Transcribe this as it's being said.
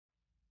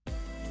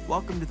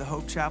Welcome to the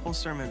Hope Chapel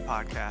Sermon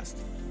Podcast.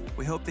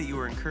 We hope that you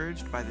were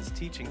encouraged by this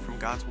teaching from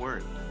God's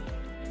Word.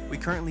 We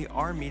currently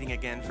are meeting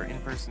again for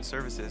in-person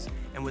services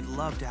and would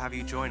love to have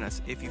you join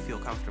us if you feel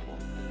comfortable.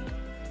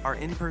 Our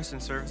in-person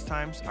service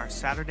times are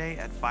Saturday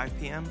at 5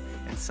 p.m.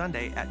 and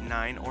Sunday at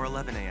 9 or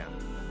 11 a.m.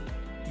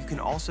 You can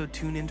also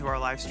tune into our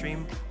live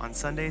stream on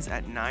Sundays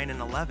at 9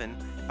 and 11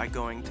 by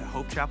going to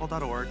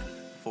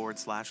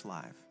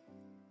hopechapel.org/live.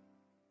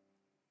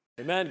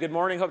 Amen. Good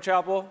morning, Hope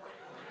Chapel.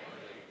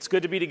 It's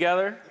good to be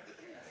together.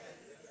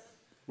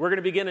 We're going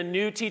to begin a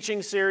new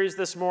teaching series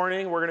this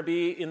morning. We're going to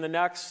be, in the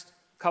next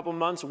couple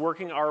months,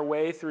 working our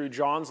way through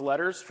John's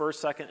letters,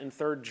 1st, 2nd, and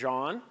 3rd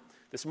John.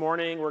 This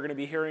morning, we're going to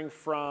be hearing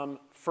from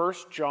 1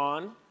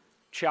 John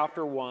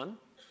chapter 1,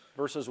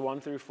 verses 1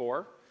 through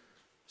 4.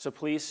 So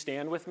please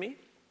stand with me.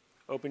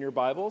 Open your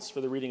Bibles for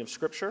the reading of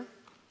Scripture.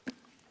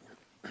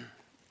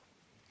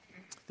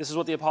 This is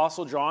what the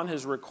Apostle John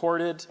has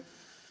recorded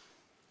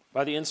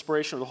by the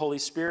inspiration of the Holy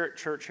Spirit.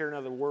 Church, hear now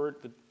the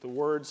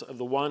words of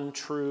the one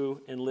true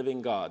and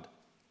living God.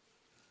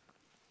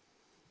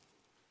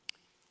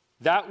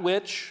 That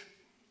which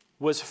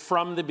was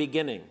from the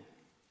beginning,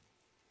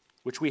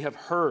 which we have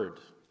heard,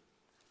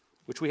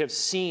 which we have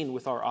seen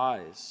with our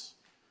eyes,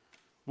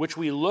 which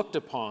we looked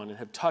upon and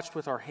have touched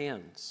with our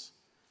hands,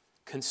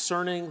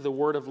 concerning the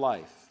word of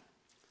life.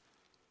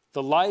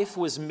 The life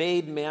was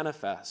made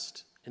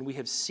manifest, and we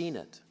have seen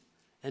it,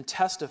 and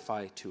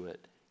testify to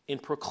it, and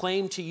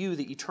proclaim to you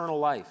the eternal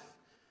life,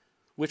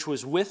 which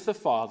was with the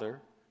Father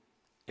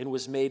and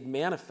was made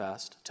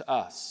manifest to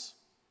us.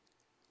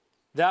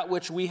 That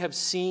which we have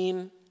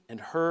seen and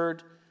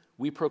heard,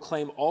 we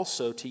proclaim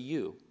also to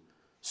you,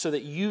 so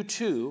that you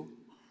too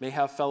may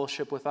have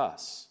fellowship with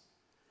us.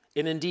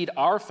 And indeed,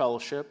 our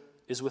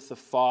fellowship is with the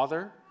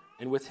Father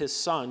and with his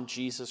Son,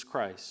 Jesus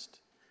Christ.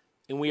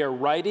 And we are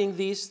writing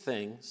these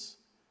things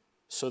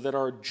so that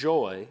our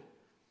joy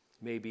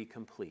may be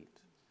complete.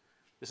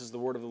 This is the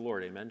word of the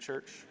Lord. Amen,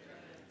 church?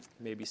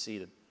 You may be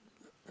seated.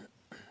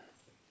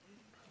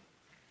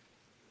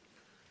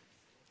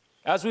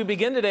 As we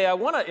begin today, I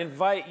want to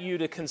invite you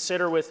to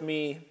consider with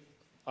me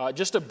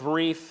just a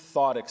brief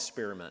thought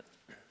experiment.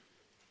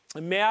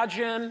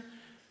 Imagine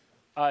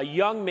a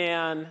young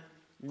man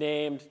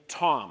named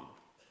Tom,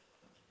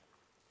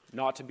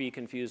 not to be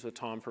confused with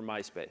Tom from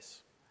MySpace.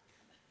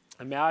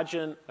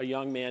 Imagine a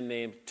young man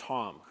named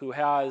Tom who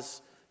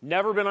has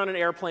never been on an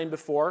airplane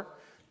before.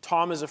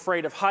 Tom is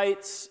afraid of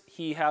heights.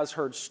 He has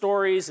heard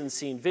stories and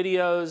seen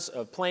videos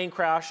of plane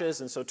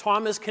crashes, and so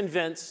Tom is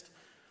convinced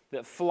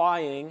that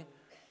flying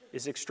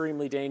is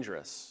extremely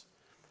dangerous.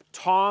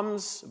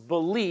 Tom's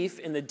belief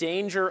in the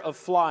danger of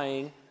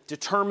flying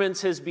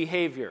determines his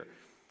behavior.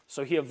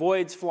 So he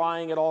avoids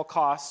flying at all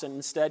costs, and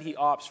instead he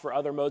opts for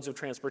other modes of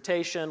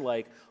transportation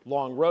like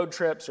long road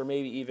trips or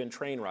maybe even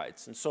train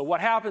rides. And so what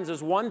happens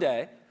is one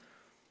day,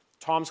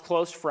 Tom's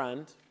close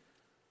friend,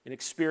 an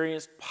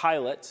experienced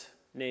pilot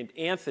named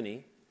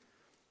Anthony,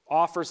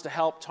 offers to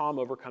help Tom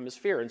overcome his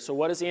fear. And so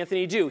what does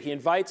Anthony do? He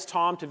invites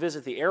Tom to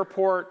visit the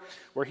airport,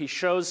 where he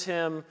shows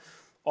him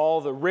all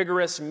the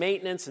rigorous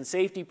maintenance and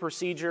safety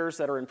procedures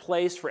that are in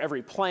place for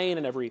every plane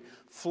and every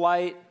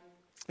flight.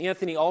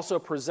 Anthony also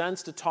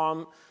presents to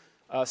Tom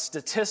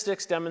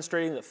statistics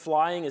demonstrating that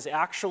flying is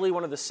actually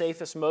one of the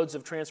safest modes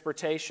of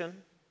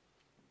transportation.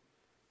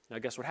 Now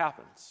guess what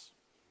happens?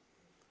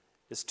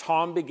 As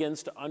Tom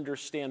begins to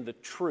understand the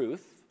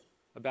truth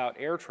about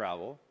air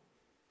travel,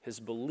 his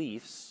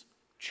beliefs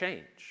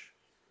change.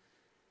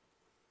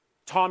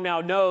 Tom now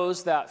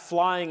knows that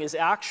flying is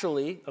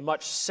actually a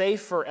much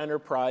safer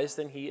enterprise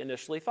than he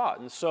initially thought.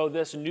 And so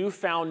this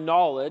newfound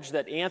knowledge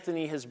that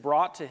Anthony has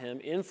brought to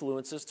him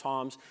influences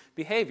Tom's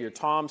behavior.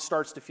 Tom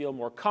starts to feel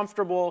more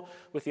comfortable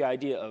with the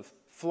idea of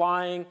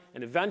flying,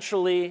 and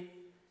eventually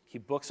he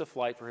books a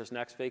flight for his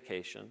next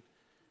vacation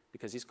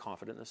because he's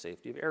confident in the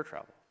safety of air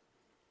travel.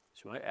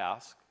 So you might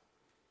ask,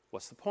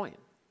 what's the point?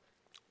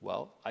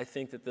 Well, I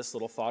think that this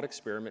little thought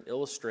experiment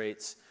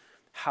illustrates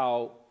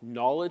how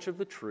knowledge of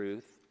the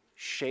truth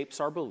shapes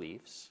our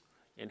beliefs,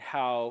 and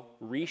how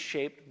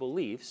reshaped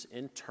beliefs,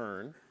 in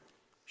turn,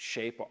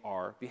 shape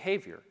our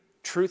behavior.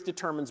 Truth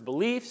determines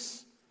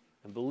beliefs,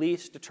 and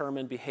beliefs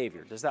determine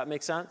behavior. Does that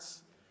make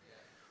sense?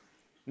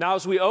 Now,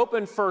 as we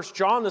open 1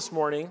 John this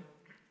morning,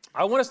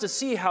 I want us to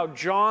see how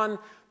John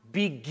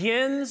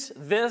begins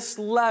this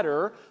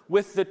letter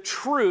with the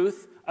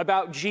truth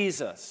about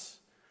Jesus.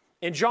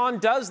 And John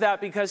does that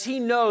because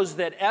he knows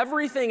that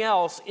everything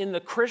else in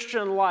the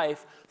Christian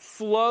life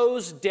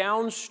flows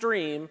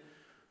downstream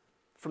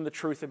from the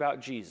truth about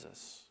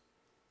Jesus.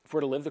 If we're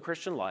to live the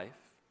Christian life,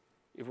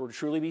 if we're to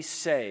truly be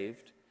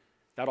saved,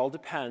 that all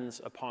depends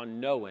upon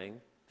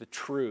knowing the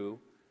true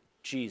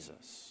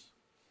Jesus.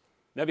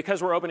 Now,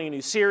 because we're opening a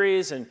new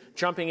series and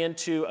jumping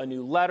into a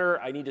new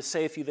letter, I need to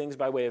say a few things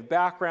by way of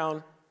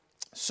background.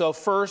 So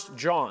 1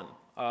 John,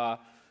 the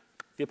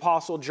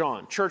Apostle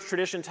John. Church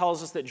tradition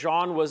tells us that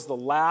John was the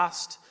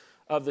last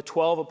of the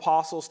 12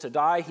 apostles to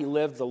die. He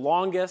lived the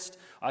longest.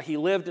 He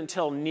lived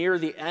until near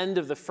the end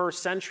of the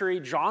first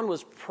century. John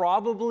was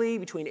probably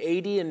between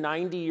 80 and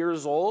 90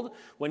 years old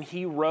when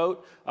he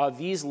wrote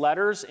these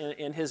letters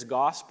in his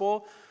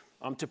gospel.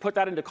 To put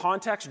that into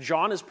context,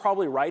 John is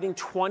probably writing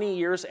 20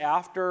 years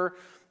after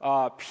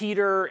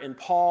Peter and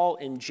Paul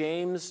and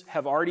James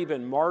have already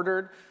been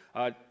martyred.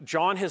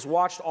 John has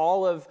watched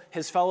all of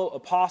his fellow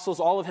apostles,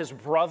 all of his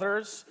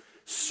brothers,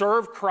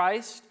 serve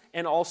Christ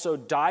and also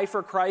die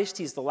for Christ.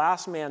 He's the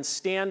last man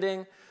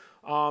standing.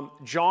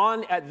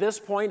 John, at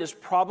this point, is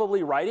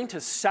probably writing to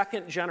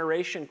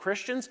second-generation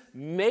Christians,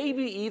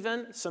 maybe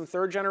even some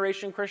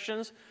third-generation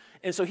Christians.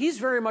 And so he's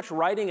very much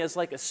writing as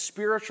like a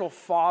spiritual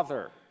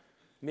father,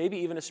 maybe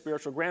even a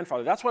spiritual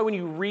grandfather. That's why when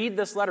you read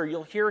this letter,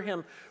 you'll hear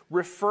him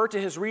refer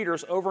to his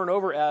readers over and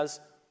over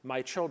as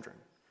my children.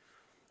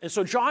 And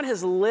so John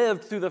has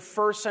lived through the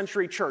first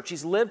century church.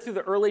 He's lived through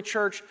the early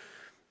church.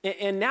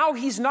 And now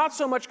he's not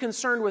so much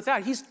concerned with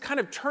that. He's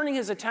kind of turning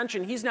his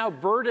attention. He's now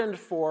burdened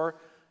for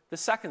the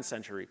second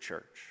century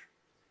church.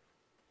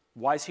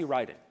 Why is he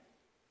writing?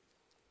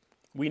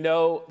 We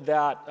know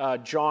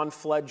that John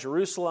fled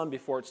Jerusalem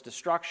before its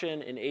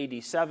destruction in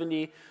AD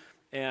 70.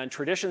 And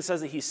tradition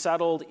says that he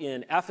settled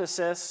in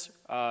Ephesus.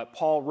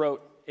 Paul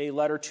wrote a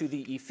letter to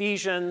the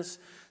Ephesians.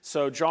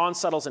 So John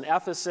settles in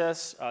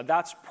Ephesus.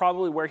 That's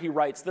probably where he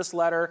writes this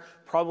letter,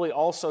 probably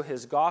also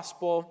his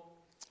gospel.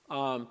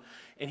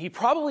 And he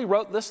probably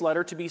wrote this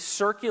letter to be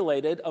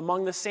circulated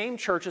among the same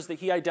churches that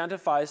he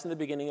identifies in the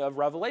beginning of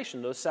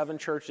Revelation, those 7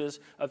 churches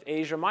of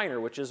Asia Minor,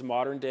 which is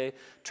modern-day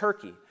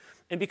Turkey.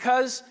 And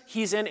because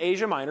he's in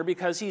Asia Minor,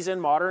 because he's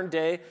in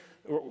modern-day,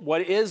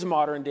 what is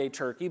modern-day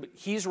Turkey, but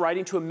he's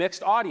writing to a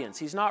mixed audience.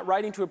 He's not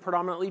writing to a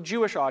predominantly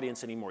Jewish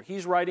audience anymore.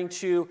 He's writing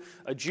to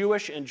a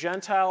Jewish and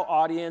Gentile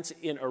audience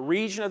in a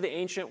region of the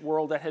ancient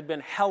world that had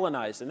been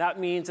Hellenized. And that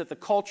means that the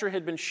culture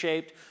had been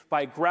shaped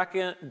by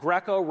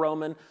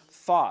Greco-Roman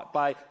thought,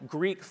 by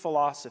Greek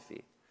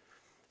philosophy.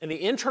 And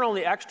the internal and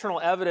the external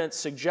evidence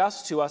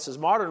suggests to us as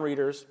modern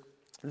readers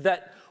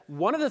that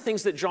one of the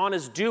things that John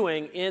is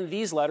doing in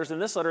these letters, in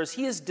this letter, is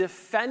he is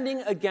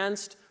defending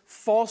against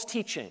false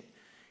teaching.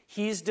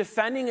 He's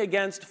defending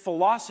against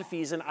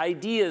philosophies and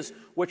ideas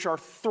which are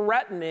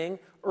threatening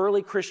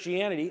early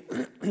Christianity,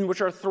 which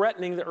are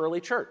threatening the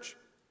early church.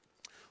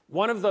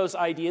 One of those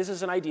ideas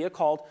is an idea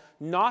called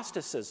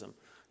Gnosticism.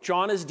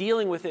 John is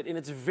dealing with it in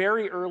its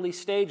very early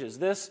stages.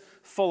 This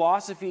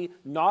philosophy,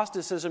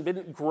 Gnosticism,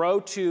 didn't grow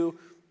to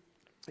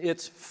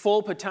its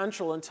full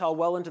potential until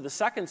well into the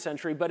second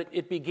century, but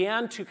it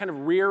began to kind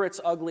of rear its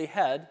ugly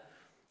head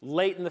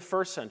late in the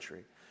first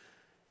century.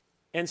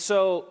 And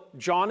so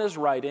John is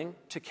writing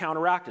to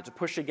counteract it, to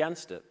push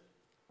against it.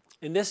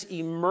 And this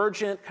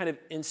emergent, kind of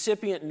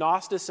incipient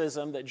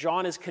Gnosticism that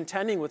John is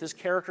contending with is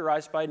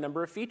characterized by a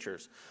number of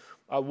features.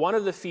 One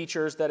of the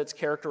features that it's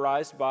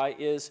characterized by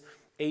is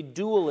a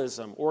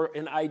dualism, or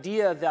an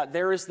idea that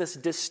there is this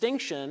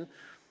distinction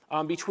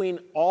between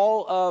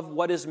all of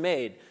what is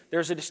made.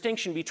 There's a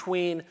distinction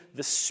between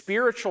the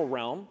spiritual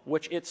realm,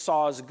 which it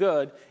saw as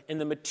good, and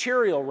the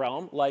material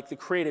realm, like the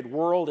created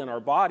world and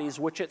our bodies,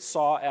 which it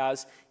saw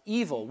as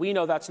evil. We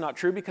know that's not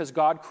true because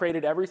God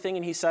created everything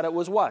and he said it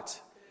was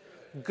what?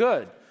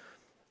 Good.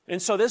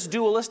 And so this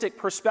dualistic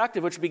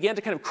perspective, which began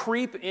to kind of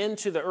creep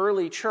into the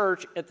early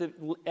church at the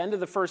end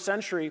of the first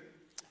century,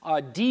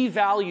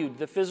 devalued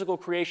the physical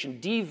creation,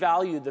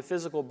 devalued the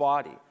physical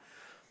body.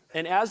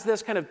 And as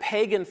this kind of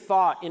pagan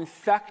thought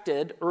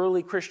infected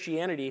early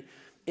Christianity,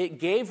 it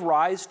gave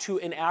rise to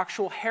an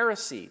actual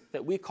heresy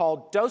that we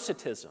call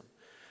Docetism.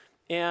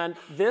 And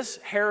this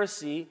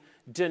heresy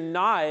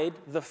denied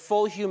the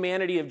full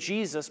humanity of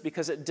Jesus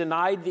because it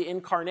denied the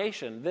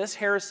incarnation. This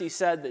heresy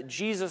said that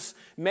Jesus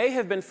may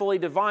have been fully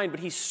divine, but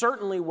he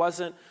certainly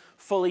wasn't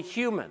fully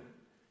human,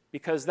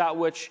 because that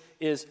which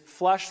is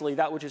fleshly,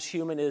 that which is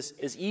human,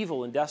 is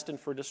evil and destined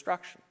for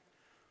destruction.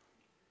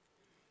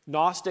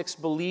 Gnostics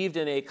believed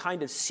in a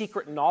kind of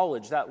secret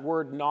knowledge. That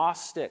word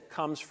Gnostic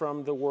comes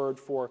from the word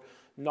for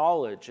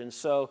knowledge. And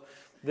so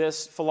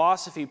this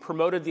philosophy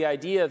promoted the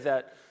idea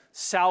that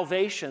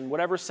salvation,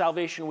 whatever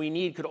salvation we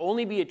need, could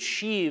only be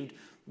achieved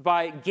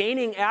by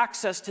gaining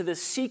access to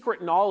this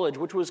secret knowledge,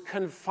 which was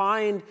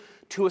confined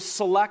to a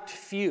select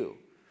few.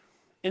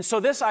 And so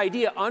this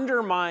idea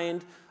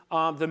undermined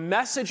the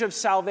message of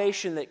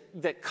salvation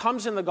that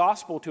comes in the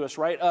gospel to us,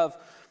 right? Of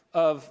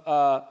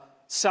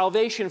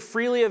salvation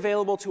freely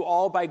available to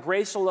all by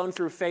grace alone,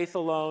 through faith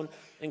alone,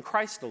 in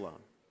Christ alone.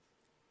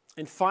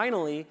 And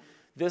finally,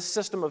 this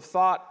system of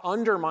thought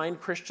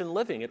undermined Christian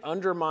living. It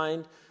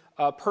undermined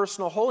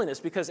personal holiness,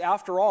 because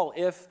after all,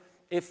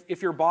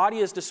 if your body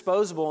is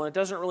disposable and it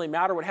doesn't really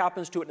matter what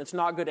happens to it and it's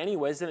not good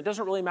anyways, then it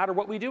doesn't really matter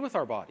what we do with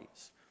our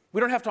bodies.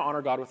 We don't have to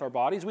honor God with our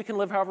bodies. We can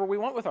live however we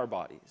want with our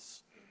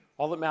bodies.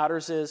 All that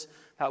matters is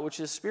that which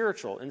is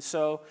spiritual. And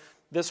so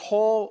this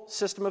whole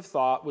system of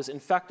thought was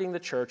infecting the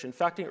church,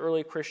 infecting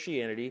early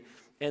Christianity,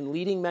 and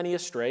leading many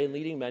astray and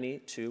leading many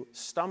to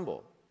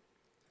stumble.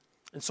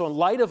 And so in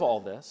light of all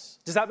this,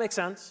 does that make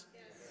sense?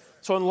 Yes.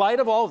 So in light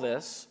of all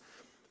this,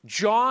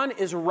 John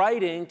is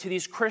writing to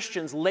these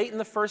Christians late in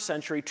the first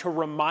century to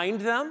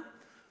remind them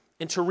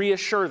and to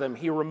reassure them.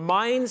 He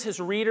reminds his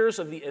readers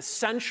of the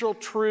essential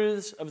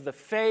truths of the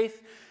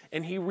faith,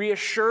 and he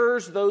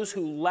reassures those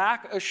who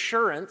lack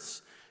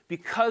assurance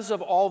because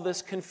of all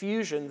this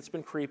confusion that's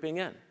been creeping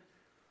in.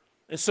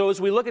 And so as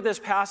we look at this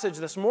passage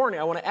this morning,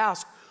 I want to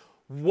ask,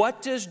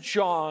 what does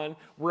John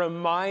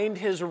remind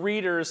his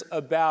readers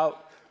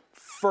about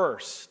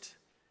first?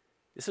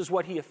 This is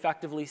what he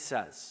effectively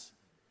says.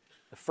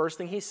 The first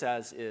thing he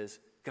says is,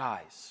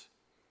 guys,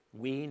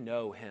 we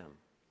know him.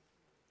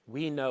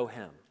 We know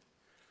him.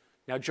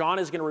 Now, John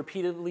is going to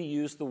repeatedly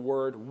use the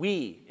word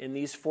we in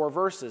these 4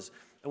 verses.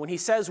 And when he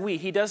says we,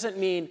 he doesn't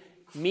mean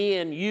me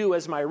and you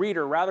as my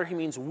reader. Rather, he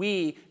means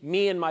we,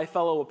 me and my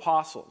fellow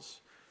apostles.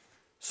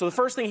 So the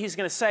first thing he's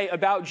going to say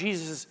about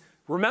Jesus is,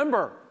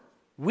 remember,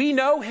 we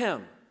know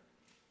him.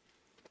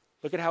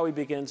 Look at how he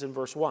begins in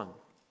verse 1.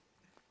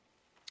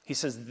 He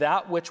says,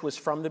 that which was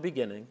from the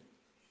beginning,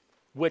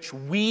 which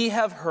we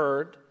have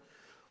heard,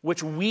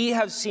 which we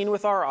have seen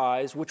with our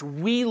eyes, which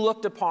we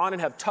looked upon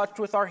and have touched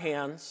with our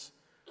hands,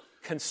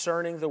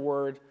 concerning the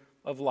word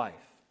of life.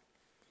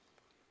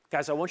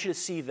 Guys, I want you to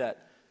see that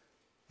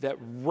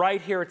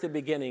right here at the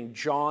beginning,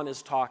 John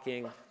is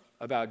talking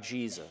about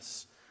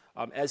Jesus.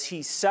 As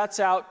he sets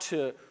out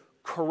to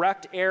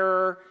correct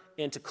error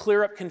and to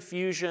clear up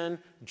confusion,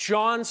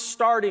 John's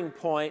starting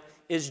point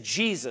is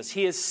Jesus.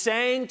 He is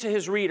saying to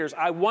his readers,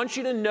 I want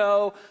you to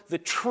know the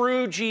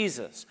true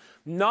Jesus,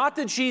 not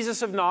the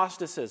Jesus of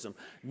Gnosticism,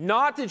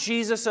 not the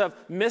Jesus of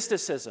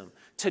mysticism.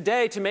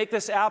 Today, to make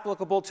this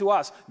applicable to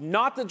us,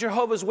 not the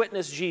Jehovah's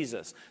Witness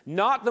Jesus,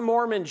 not the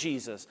Mormon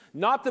Jesus,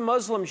 not the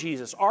Muslim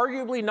Jesus,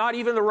 arguably not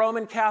even the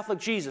Roman Catholic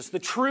Jesus, the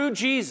true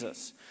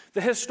Jesus,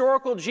 the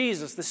historical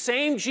Jesus, the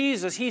same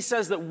Jesus he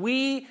says that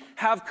we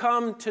have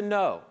come to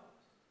know.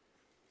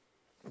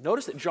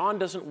 Notice that John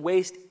doesn't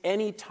waste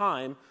any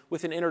time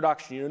with an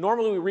introduction. You know,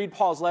 normally we read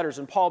Paul's letters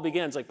and Paul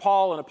begins like,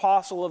 Paul, an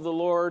apostle of the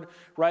Lord,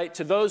 right?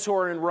 To those who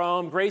are in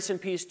Rome, grace and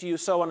peace to you,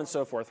 so on and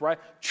so forth, right?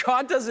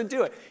 John doesn't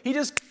do it. He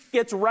just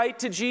gets right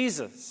to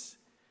Jesus.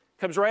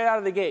 Comes right out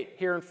of the gate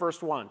here in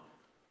verse 1.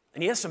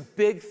 And he has some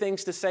big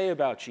things to say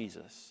about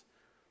Jesus.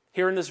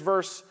 Here in this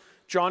verse,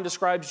 John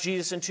describes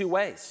Jesus in 2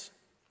 ways.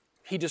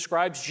 He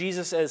describes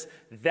Jesus as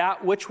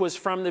that which was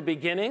from the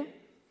beginning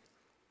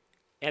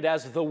and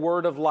as the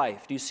word of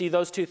life. Do you see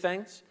those 2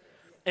 things?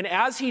 And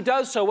as he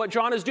does so, what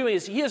John is doing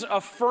is he is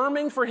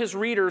affirming for his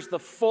readers the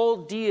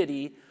full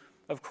deity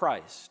of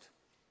Christ.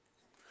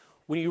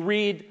 When you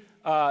read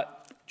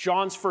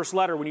John's first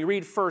letter, when you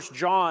read 1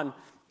 John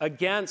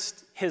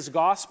against his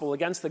gospel,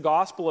 against the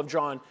gospel of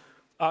John,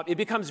 it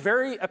becomes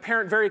very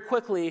apparent very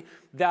quickly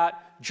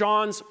that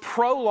John's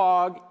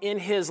prologue in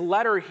his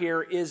letter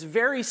here is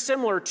very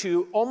similar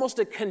to almost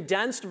a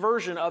condensed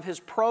version of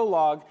his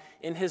prologue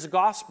in his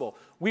gospel.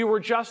 We were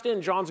just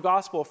in John's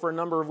gospel for a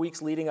number of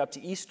weeks leading up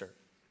to Easter.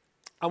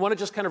 I want to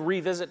just kind of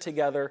revisit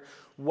together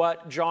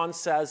what John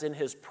says in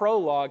his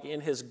prologue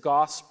in his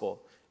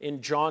gospel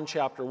in John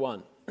chapter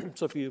 1.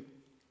 So if you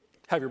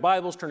have your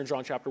Bibles, turn to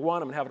John chapter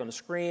 1. I'm going to have it on the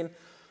screen.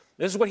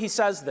 This is what he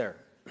says there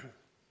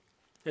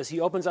as he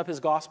opens up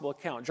his gospel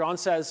account. John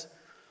says,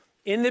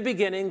 in the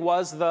beginning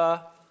was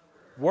the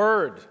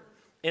Word,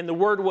 and the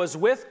Word was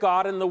with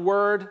God, and the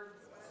Word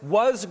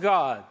was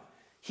God.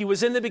 He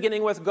was in the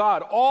beginning with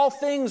God. All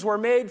things were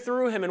made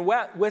through him, and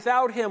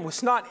without him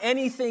was not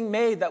anything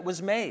made that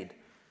was made.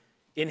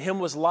 In him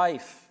was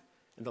life,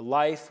 and the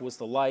life was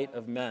the light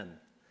of men.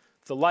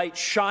 The light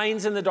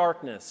shines in the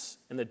darkness,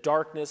 and the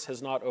darkness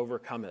has not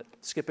overcome it.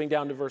 Skipping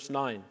down to verse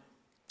 9.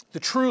 The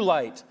true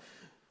light,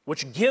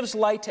 which gives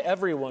light to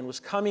everyone, was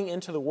coming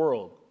into the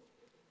world.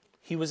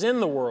 He was in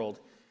the world,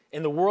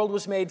 and the world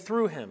was made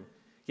through him,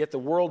 yet the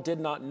world did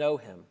not know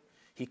him.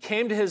 He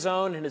came to his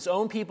own, and his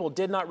own people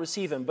did not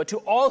receive him. But to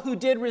all who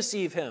did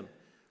receive him,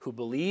 who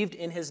believed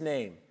in his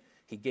name,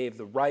 he gave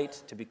the right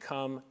to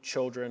become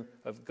children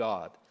of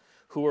God,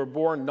 who were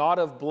born not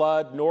of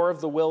blood, nor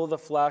of the will of the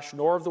flesh,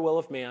 nor of the will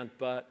of man,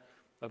 but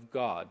of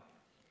God.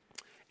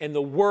 And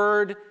the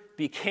Word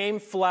became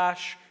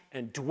flesh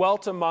and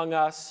dwelt among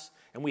us,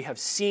 and we have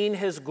seen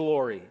his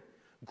glory.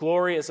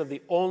 Glory as of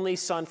the only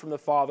Son from the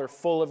Father,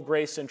 full of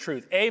grace and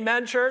truth.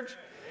 Amen, church?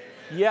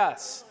 Amen.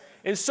 Yes.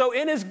 And so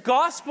in his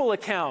gospel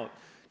account,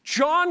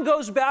 John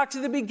goes back to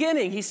the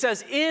beginning. He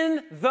says,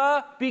 in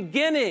the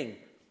beginning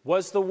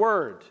was the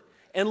Word.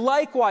 And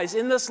likewise,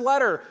 in this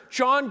letter,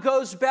 John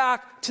goes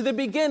back to the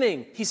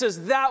beginning. He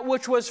says, that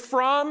which was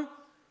from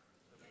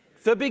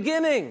the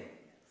beginning.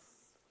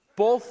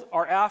 Both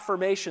are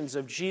affirmations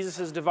of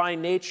Jesus'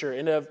 divine nature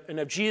and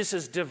of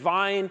Jesus'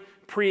 divine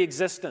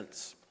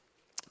preexistence.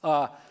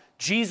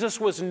 Jesus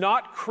was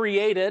not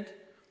created,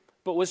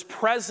 but was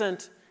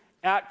present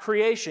at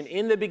creation.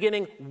 In the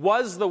beginning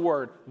was the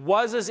Word.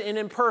 Was as in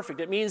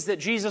imperfect. It means that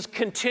Jesus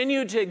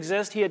continued to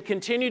exist. He had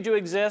continued to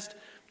exist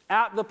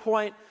at the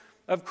point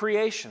of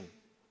creation.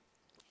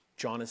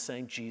 John is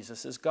saying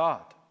Jesus is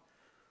God.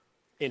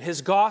 In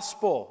his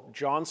gospel,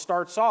 John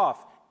starts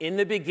off, in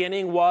the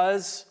beginning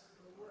was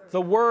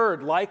the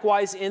Word.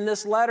 Likewise in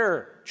this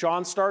letter,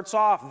 John starts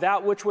off,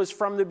 that which was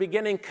from the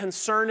beginning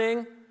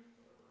concerning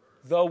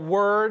the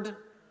Word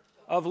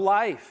of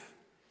life.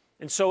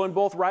 And so in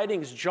both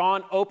writings,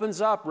 John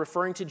opens up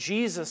referring to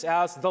Jesus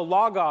as the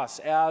Logos,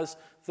 as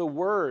the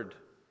Word.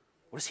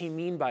 What does he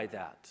mean by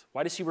that?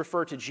 Why does he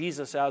refer to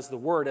Jesus as the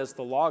Word, as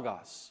the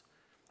Logos?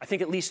 I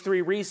think at least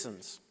 3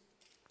 reasons.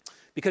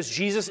 Because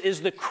Jesus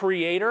is the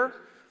creator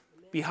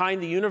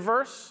behind the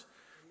universe,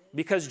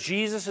 because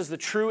Jesus is the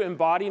true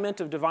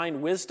embodiment of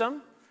divine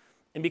wisdom,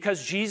 and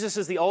because Jesus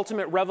is the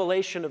ultimate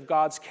revelation of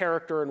God's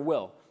character and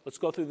will. Let's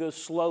go through those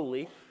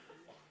slowly,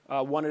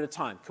 one at a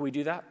time. Can we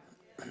do that?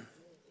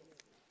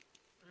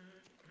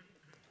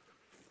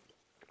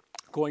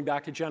 Going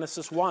back to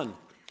Genesis 1.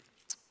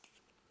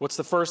 What's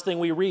the first thing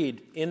we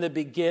read? In the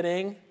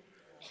beginning,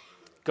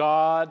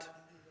 God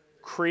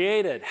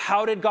created.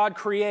 How did God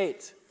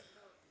create?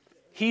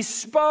 He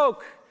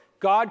spoke.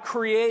 God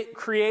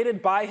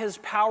created by his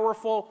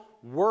powerful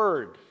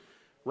word,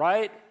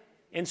 right?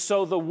 And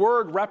so the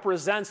word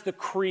represents the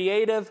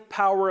creative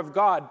power of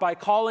God. By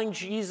calling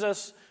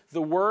Jesus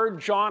the Word,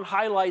 John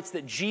highlights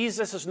that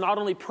Jesus is not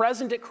only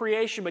present at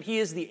creation, but he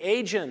is the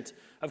agent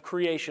of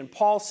creation.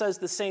 Paul says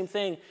the same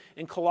thing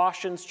in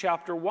Colossians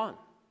chapter 1.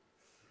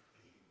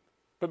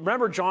 But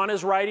remember, John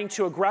is writing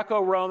to a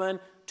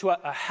Greco-Roman, to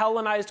a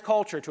Hellenized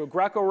culture, to a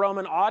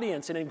Greco-Roman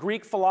audience. And in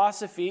Greek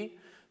philosophy,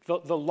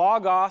 the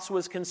Logos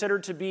was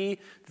considered to be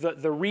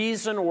the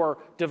reason or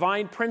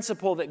divine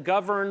principle that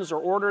governs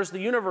or orders the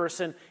universe.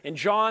 And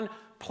John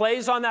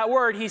plays on that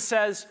word. He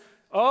says,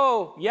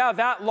 oh, yeah,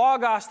 that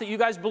Logos that you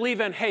guys believe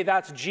in, hey,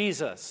 that's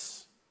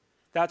Jesus.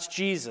 That's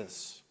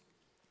Jesus.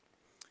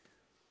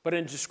 But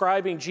in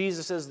describing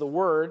Jesus as the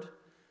Word,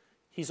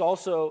 he's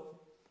also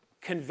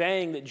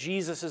conveying that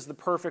Jesus is the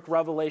perfect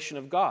revelation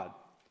of God.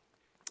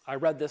 I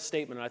read this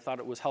statement and I thought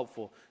it was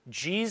helpful.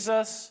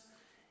 Jesus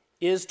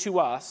is to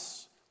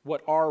us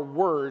what our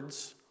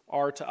words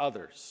are to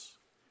others.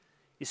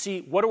 You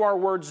see, what do our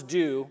words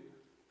do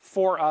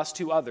for us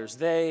to others?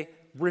 They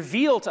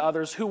reveal to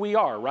others who we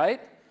are,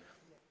 right?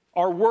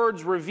 Our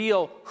words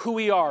reveal who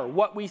we are,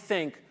 what we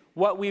think,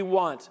 what we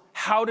want,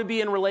 how to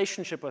be in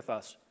relationship with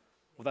us.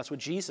 Well, that's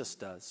what Jesus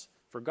does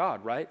for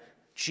God, right?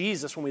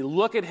 Jesus, when we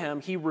look at him,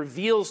 he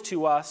reveals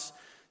to us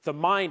the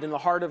mind and the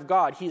heart of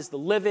God. He is the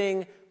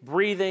living,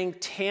 breathing,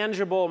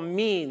 tangible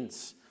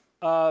means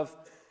of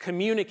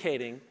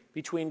communicating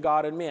between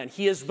God and man.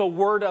 He is the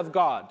Word of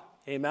God.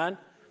 Amen?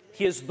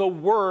 He is the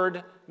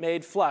Word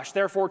made flesh.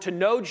 Therefore, to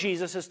know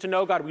Jesus is to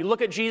know God. We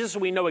look at Jesus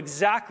and we know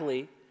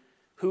exactly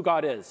who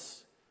God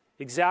is,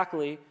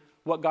 exactly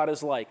what God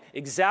is like,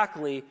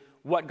 exactly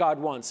what God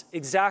wants,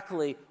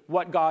 exactly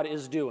what God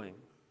is doing.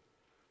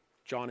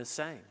 John is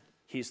saying,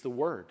 he's the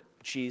Word.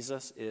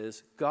 Jesus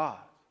is God.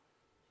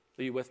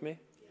 Are you with me?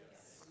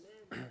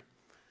 Yes.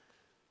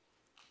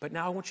 But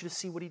now I want you to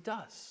see what he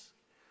does.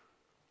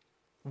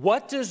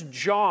 What does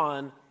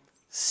John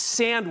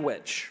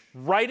sandwich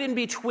right in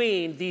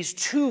between these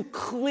 2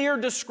 clear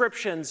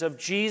descriptions of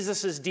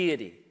Jesus'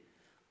 deity?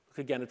 Look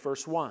again at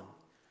verse 1.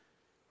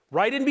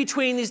 Right in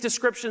between these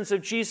descriptions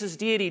of Jesus'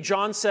 deity,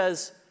 John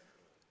says,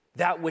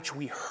 that which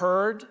we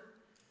heard,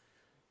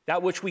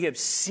 that which we have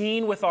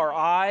seen with our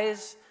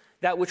eyes,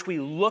 that which we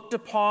looked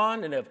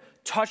upon and have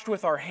touched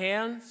with our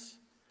hands.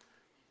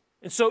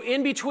 And so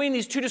in between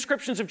these 2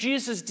 descriptions of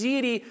Jesus'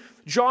 deity,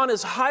 John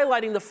is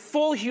highlighting the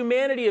full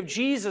humanity of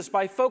Jesus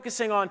by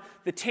focusing on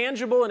the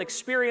tangible and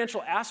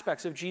experiential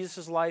aspects of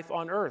Jesus' life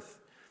on earth.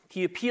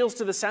 He appeals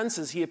to the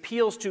senses. He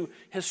appeals to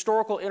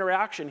historical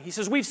interaction. He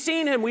says, we've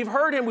seen him, we've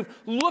heard him, we've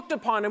looked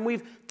upon him,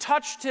 we've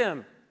touched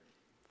him,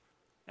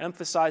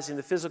 emphasizing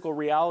the physical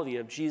reality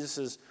of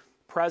Jesus'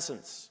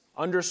 presence,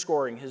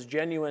 underscoring his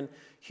genuine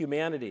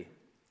humanity,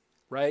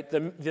 right?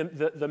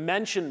 The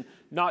mention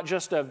not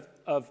just of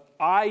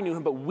I knew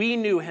him, but we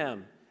knew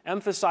him,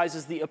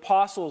 emphasizes the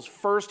apostles'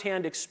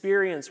 firsthand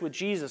experience with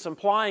Jesus,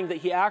 implying that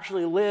he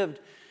actually lived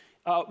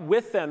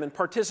with them and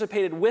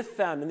participated with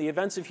them in the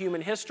events of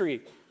human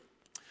history.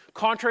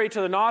 Contrary to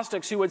the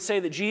Gnostics who would say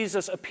that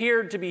Jesus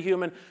appeared to be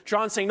human,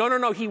 John's saying,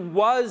 no, he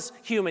was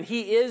human.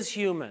 He is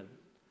human.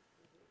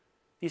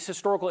 These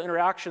historical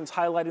interactions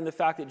highlighting the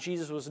fact that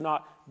Jesus was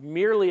not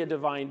merely a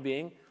divine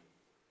being,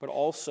 but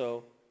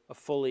also a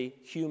fully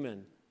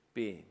human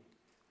being.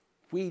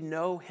 We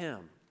know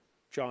him,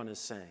 John is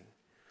saying.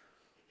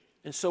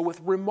 And so with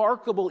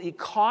remarkable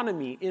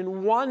economy,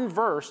 in one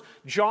verse,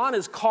 John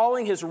is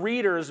calling his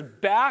readers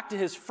back to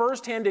his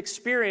firsthand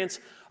experience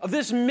of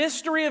this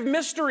mystery of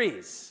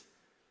mysteries.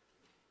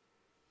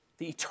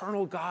 The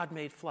eternal God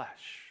made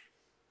flesh,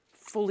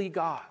 fully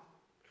God,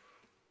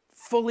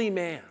 fully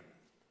man.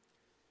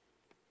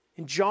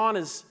 And John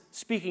is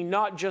speaking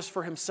not just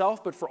for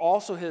himself, but for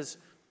also his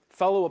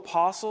fellow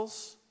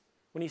apostles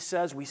when he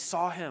says, we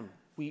saw him,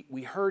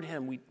 we heard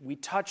him, we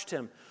touched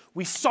him,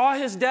 we saw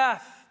his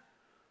death.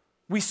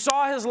 We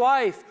saw his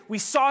life, we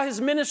saw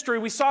his ministry,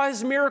 we saw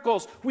his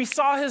miracles, we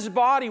saw his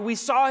body, we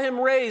saw him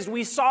raised,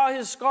 we saw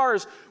his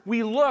scars,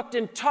 we looked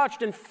and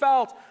touched and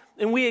felt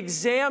and we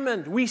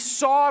examined, we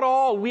saw it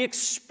all, we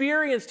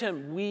experienced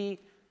him, we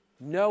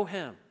know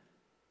him.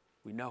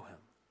 We know him.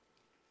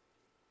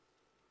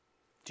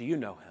 Do you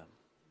know him?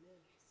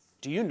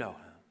 Do you know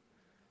him?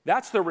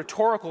 That's the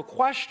rhetorical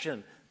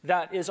question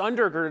that is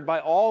undergirded by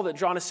all that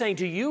John is saying.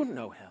 Do you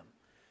know him?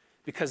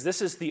 Because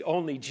this is the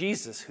only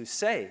Jesus who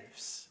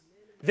saves.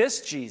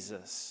 This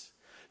Jesus,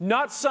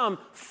 not some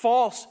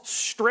false,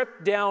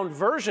 stripped-down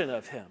version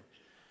of him.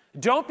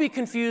 Don't be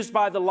confused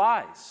by the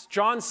lies.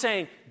 John's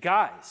saying,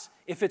 guys,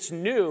 if it's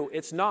new,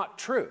 it's not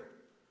true.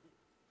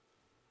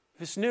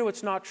 If it's new,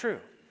 it's not true.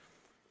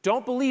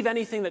 Don't believe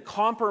anything that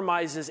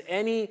compromises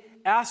any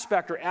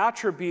aspect or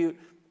attribute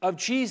of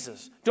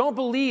Jesus. Don't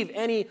believe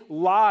any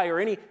lie or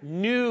any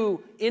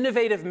new,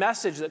 innovative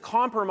message that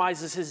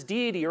compromises his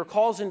deity or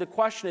calls into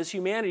question his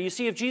humanity. You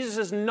see, if Jesus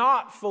is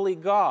not fully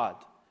God,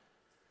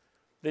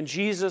 then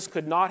Jesus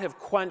could not have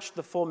quenched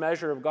the full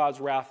measure of God's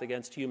wrath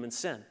against human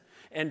sin.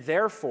 And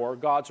therefore,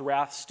 God's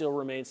wrath still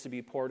remains to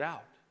be poured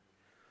out.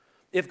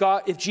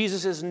 If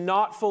Jesus is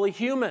not fully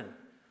human,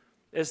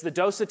 as the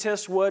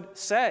Docetists would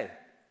say,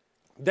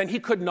 then he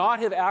could not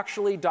have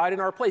actually died in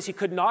our place. He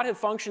could not have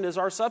functioned as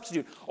our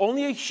substitute.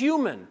 Only a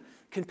human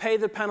can pay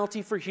the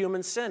penalty for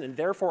human sin, and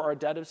therefore our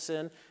debt of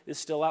sin is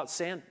still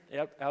outstanding.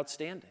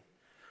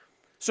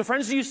 So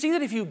friends, do you see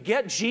that if you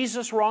get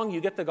Jesus wrong, you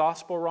get the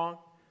gospel wrong?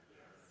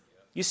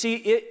 You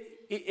see,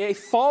 a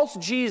false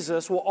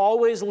Jesus will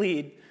always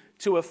lead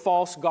to a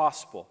false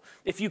gospel.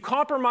 If you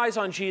compromise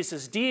on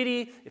Jesus'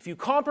 deity, if you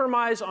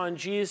compromise on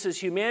Jesus'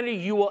 humanity,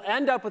 you will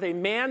end up with a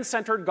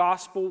man-centered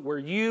gospel where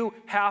you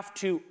have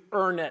to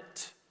earn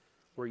it,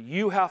 where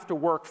you have to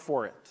work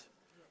for it.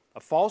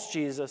 A false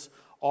Jesus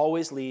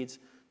always leads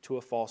to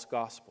a false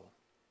gospel.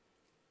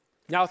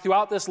 Now,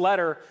 throughout this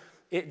letter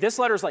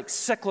is like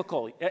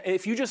cyclical.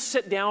 If you just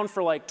sit down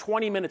for like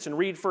 20 minutes and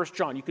read 1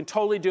 John, you can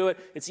totally do it.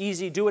 It's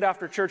easy. Do it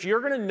after church. You're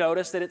going to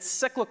notice that it's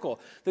cyclical,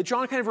 that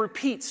John kind of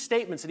repeats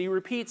statements, that he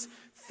repeats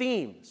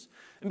themes.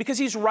 And because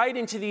he's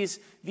writing to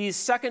these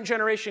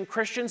second-generation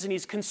Christians, and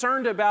he's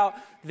concerned about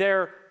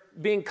their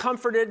being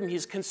comforted, and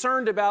he's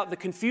concerned about the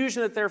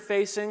confusion that they're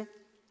facing,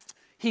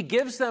 he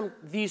gives them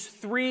these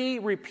 3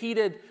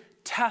 repeated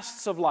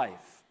tests of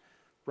life.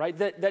 Right,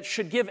 that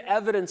should give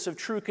evidence of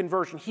true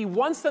conversion. He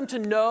wants them to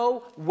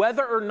know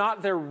whether or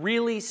not they're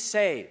really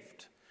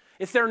saved.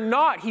 If they're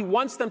not, he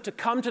wants them to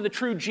come to the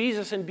true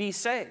Jesus and be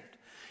saved.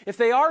 If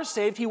they are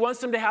saved, he wants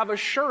them to have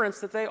assurance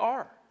that they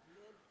are.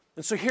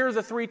 And so here are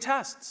the 3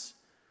 tests.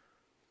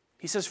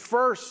 He says,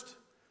 first,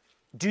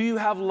 do you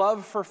have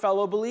love for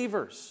fellow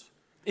believers?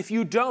 If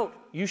you don't,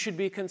 you should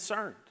be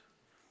concerned.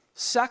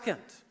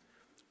 Second,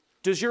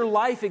 does your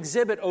life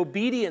exhibit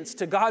obedience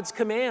to God's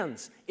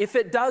commands? If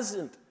it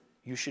doesn't,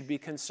 you should be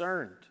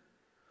concerned.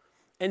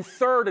 And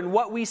third, and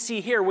what we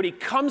see here, what he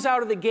comes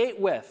out of the gate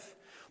with,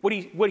 what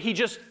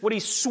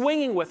he's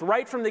swinging with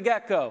right from the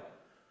get-go,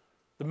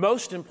 the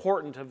most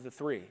important of the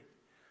 3,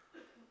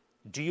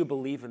 do you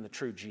believe in the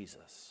true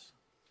Jesus?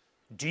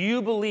 Do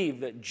you believe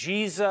that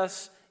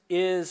Jesus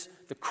is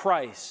the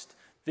Christ,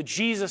 the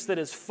Jesus that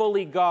is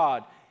fully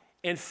God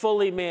and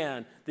fully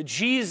man, the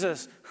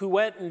Jesus who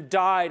went and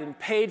died and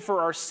paid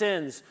for our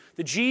sins,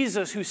 the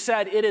Jesus who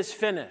said, "It is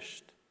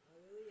finished"?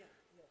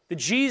 The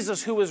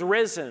Jesus who was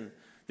risen,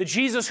 the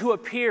Jesus who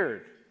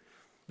appeared,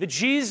 the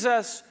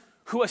Jesus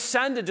who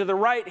ascended to the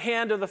right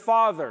hand of the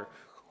Father,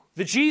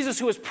 the Jesus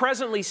who is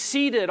presently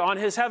seated on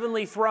his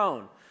heavenly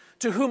throne,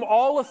 to whom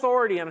all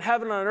authority in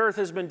heaven and on earth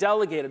has been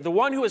delegated, the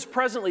one who is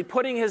presently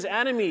putting his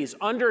enemies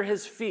under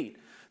his feet,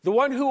 the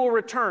one who will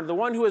return, the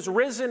one who is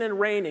risen and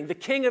reigning, the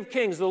King of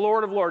kings, the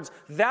Lord of lords,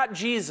 that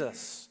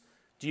Jesus,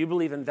 do you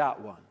believe in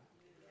that one?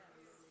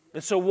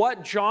 And so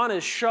what John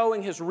is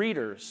showing his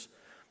readers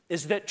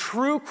is that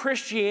true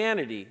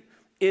Christianity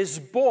is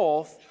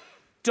both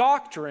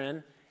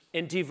doctrine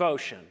and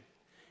devotion.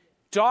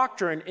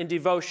 Doctrine and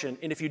devotion.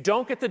 And if you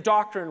don't get the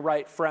doctrine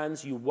right,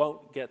 friends, you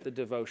won't get the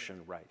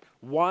devotion right.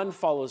 One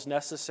follows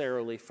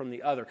necessarily from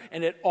the other.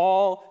 And it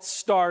all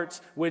starts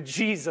with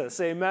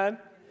Jesus. Amen?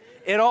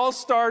 It all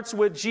starts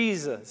with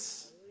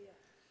Jesus.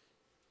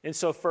 And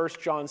so 1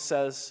 John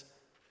says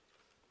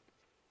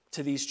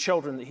to these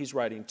children that he's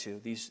writing to,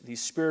 these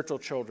spiritual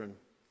children,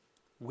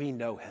 we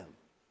know him.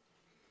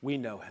 We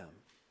know him.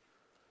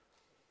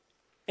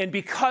 And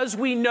because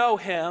we know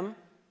him,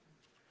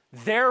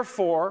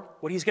 therefore,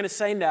 what he's going to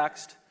say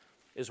next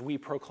is we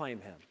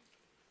proclaim him.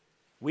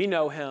 We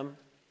know him,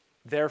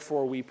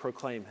 therefore we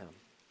proclaim him.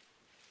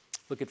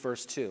 Look at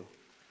verse 2.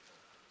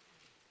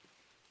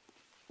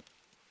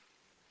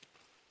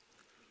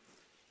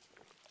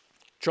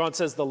 John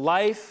says, the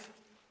life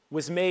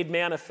was made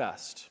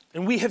manifest,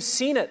 and we have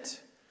seen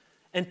it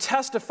and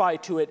testify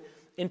to it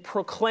and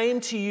proclaim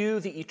to you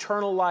the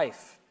eternal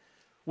life,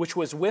 which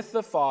was with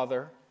the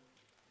Father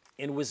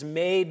and was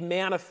made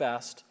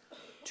manifest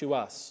to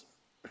us.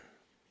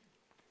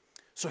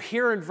 So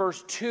here in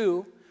verse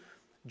 2,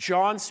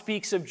 John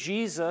speaks of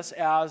Jesus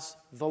as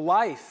the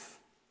life,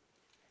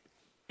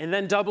 and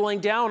then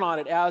doubling down on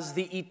it as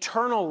the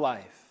eternal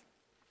life.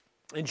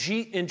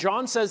 And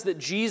John says that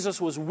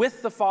Jesus was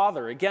with the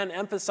Father, again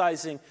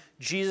emphasizing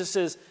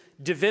Jesus'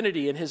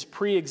 divinity and his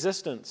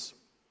pre-existence.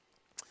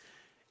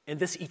 And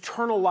this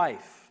eternal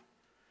life,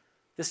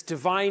 this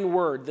divine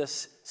word,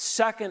 this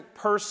second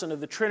person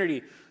of the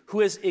Trinity, who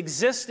has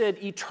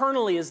existed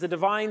eternally as the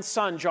divine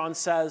Son, John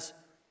says,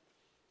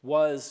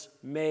 was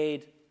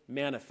made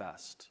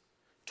manifest.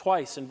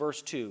 Twice in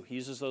verse 2, he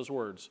uses those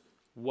words,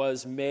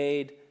 was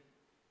made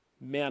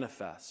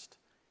manifest.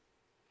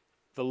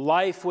 The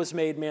life was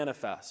made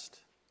manifest.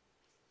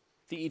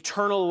 The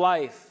eternal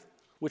life,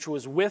 which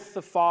was with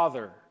the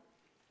Father,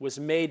 was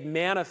made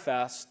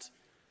manifest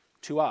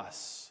to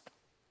us.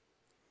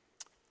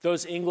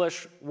 Those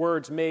English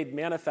words made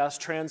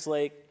manifest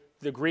translate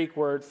the Greek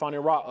word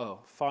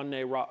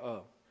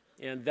phanerao.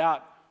 And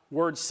that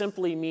word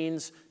simply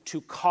means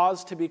to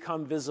cause to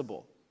become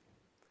visible,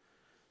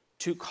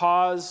 to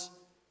cause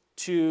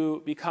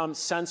to become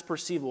sense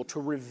perceivable, to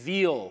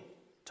reveal,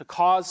 to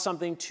cause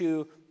something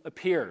to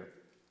appear.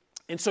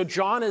 And so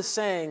John is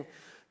saying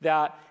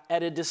that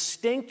at a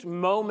distinct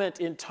moment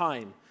in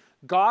time,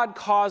 God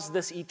caused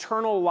this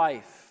eternal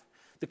life,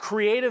 the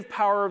creative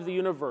power of the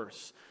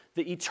universe,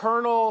 the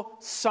eternal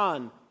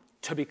Son,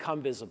 to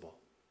become visible,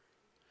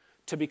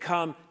 to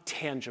become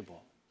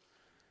tangible,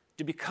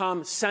 to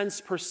become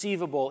sense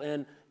perceivable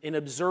and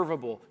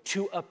observable,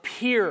 to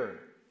appear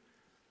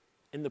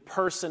in the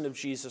person of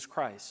Jesus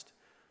Christ.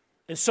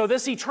 And so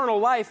this eternal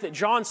life that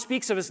John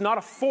speaks of is not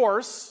a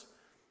force,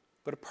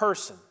 but a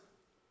person.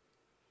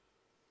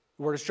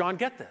 Where does John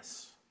get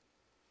this?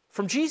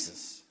 From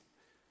Jesus.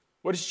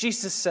 What does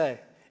Jesus say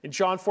in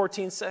John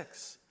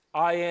 14:6?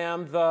 I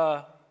am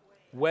the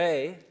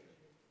way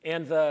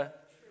and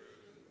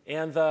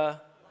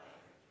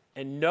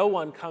no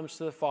one comes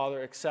to the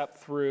Father except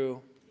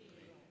through.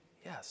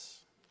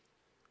 Yes.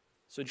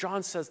 So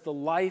John says the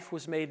life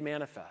was made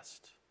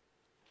manifest.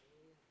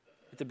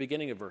 At the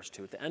beginning of verse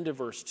 2, at the end of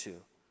verse 2,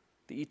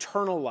 the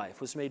eternal life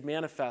was made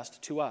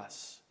manifest to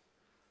us.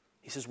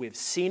 He says we have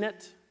seen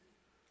it,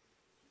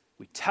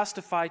 we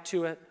testify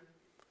to it,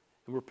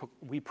 and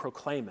we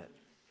proclaim it.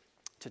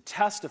 To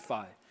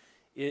testify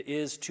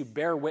is to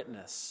bear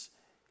witness.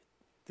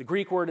 The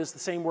Greek word is the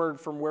same word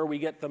from where we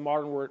get the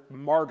modern word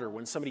martyr,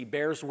 when somebody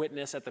bears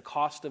witness at the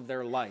cost of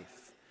their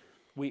life.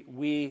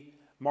 We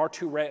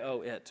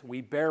martyreo it.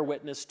 We bear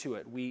witness to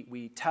it.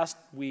 We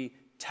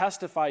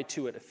testify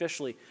to it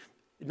officially.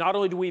 Not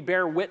only do we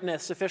bear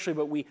witness officially,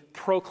 but we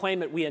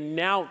proclaim it. We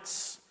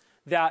announce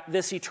that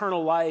this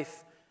eternal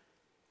life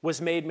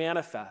was made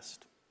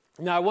manifest.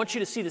 Now, I want you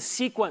to see the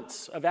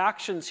sequence of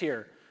actions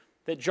here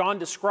that John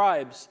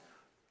describes.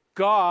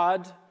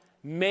 God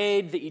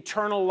made the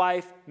eternal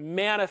life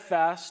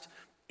manifest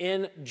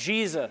in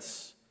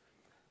Jesus.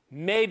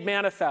 Made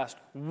manifest.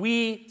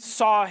 We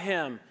saw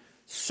him,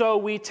 so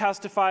we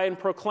testify and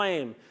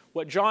proclaim.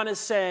 What John is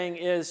saying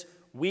is,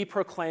 we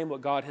proclaim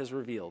what God has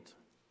revealed.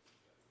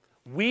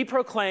 We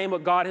proclaim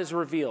what God has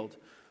revealed.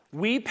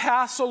 We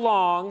pass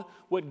along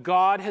what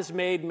God has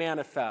made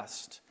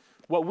manifest.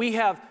 What we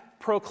have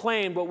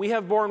proclaimed, what we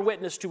have borne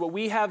witness to, what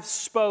we have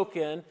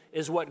spoken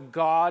is what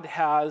God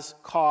has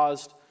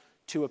caused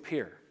to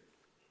appear.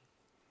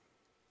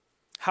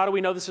 How do we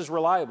know this is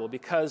reliable?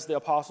 Because the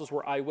apostles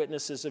were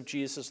eyewitnesses of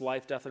Jesus'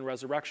 life, death, and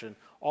resurrection.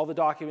 All the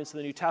documents in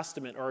the New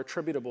Testament are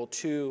attributable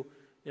to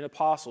an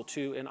apostle,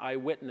 to an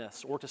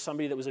eyewitness, or to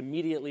somebody that was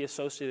immediately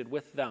associated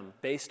with them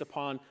based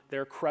upon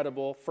their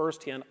credible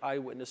firsthand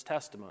eyewitness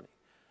testimony.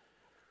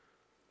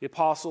 The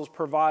apostles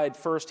provide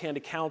firsthand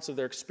accounts of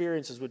their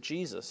experiences with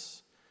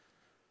Jesus.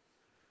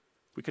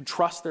 We can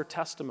trust their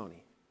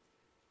testimony,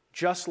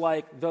 just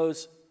like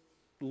those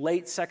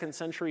late second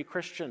century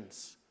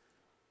Christians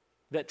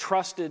that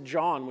trusted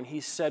John when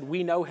he said,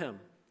 we know him.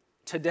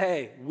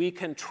 Today, we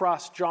can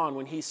trust John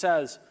when he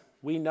says,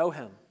 we know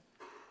him.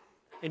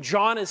 And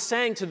John is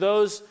saying to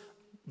those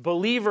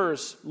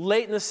believers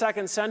late in the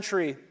second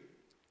century,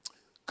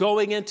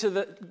 late in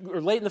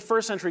the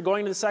first century,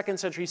 going into the second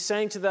century, he's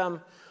saying to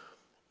them,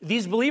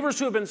 these believers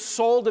who have been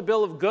sold a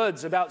bill of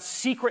goods about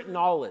secret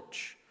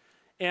knowledge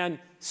and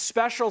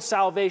special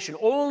salvation,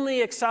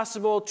 only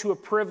accessible to a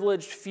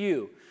privileged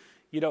few.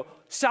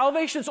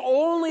 Salvation's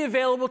only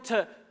available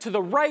to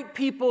the right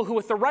people who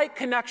with the right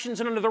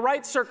connections and under the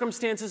right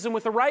circumstances and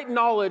with the right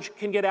knowledge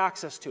can get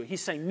access to it.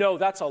 He's saying, no,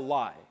 that's a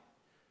lie.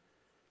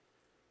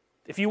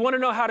 If you want to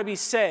know how to be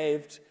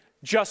saved,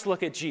 just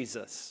look at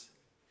Jesus.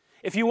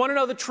 If you want to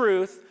know the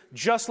truth,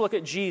 just look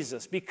at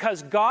Jesus,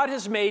 because God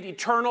has made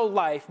eternal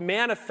life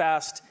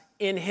manifest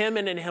in him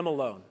and in him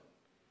alone.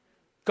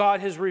 God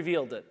has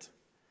revealed it.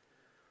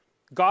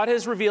 God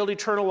has revealed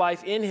eternal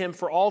life in him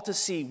for all to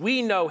see.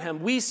 We know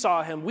him. We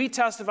saw him. We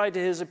testified to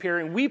his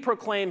appearing. We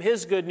proclaim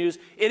his good news.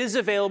 It is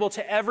available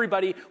to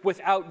everybody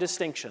without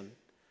distinction.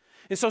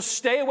 And so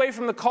stay away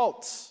from the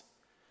cults.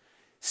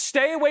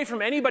 Stay away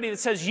from anybody that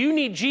says you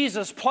need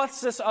Jesus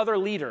plus this other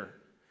leader.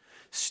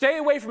 Stay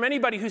away from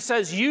anybody who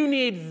says you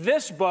need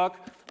this book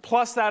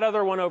plus that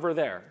other one over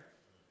there.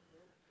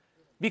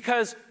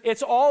 Because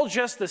it's all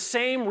just the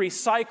same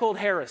recycled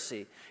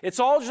heresy. It's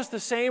all just the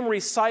same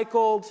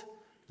recycled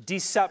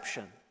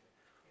deception.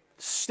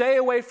 Stay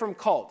away from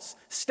cults.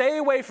 Stay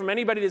away from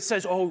anybody that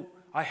says, oh,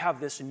 I have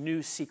this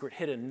new secret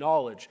hidden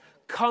knowledge.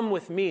 Come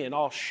with me and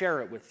I'll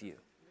share it with you.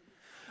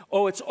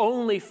 Oh, it's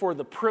only for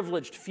the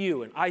privileged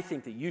few and I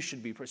think that you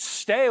should be.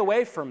 Stay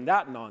away from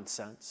that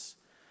nonsense.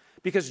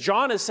 Because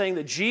John is saying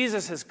that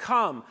Jesus has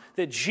come,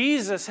 that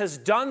Jesus has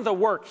done the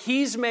work.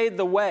 He's made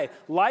the way.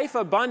 Life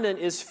abundant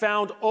is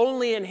found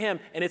only in him,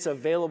 and it's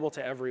available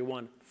to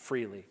everyone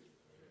freely.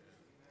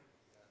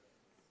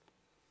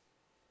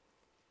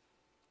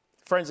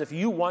 Friends, if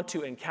you want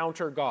to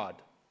encounter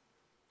God,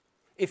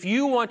 if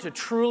you want to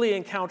truly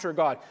encounter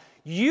God,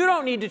 you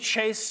don't need to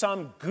chase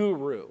some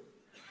guru.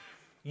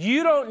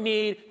 You don't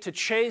need to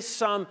chase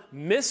some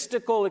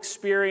mystical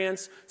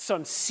experience,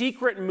 some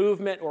secret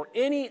movement, or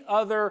any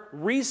other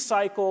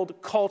recycled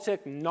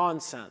cultic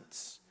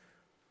nonsense.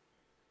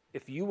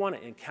 If you want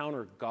to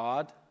encounter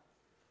God,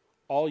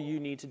 all you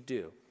need to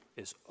do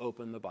is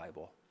open the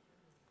Bible,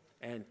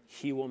 and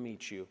he will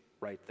meet you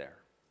right there.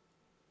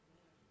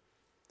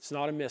 It's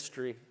not a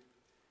mystery.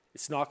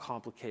 It's not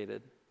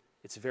complicated.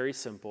 It's very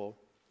simple.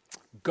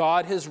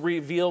 God has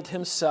revealed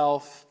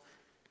himself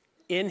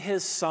in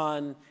his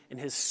Son, and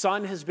his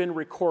Son has been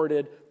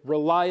recorded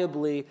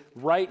reliably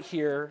right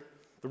here.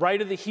 The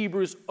writer of the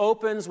Hebrews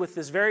opens with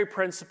this very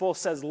principle,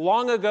 says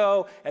long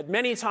ago, at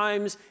many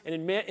times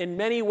and in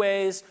many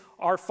ways,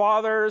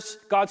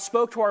 God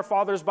spoke to our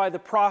fathers by the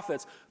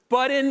prophets,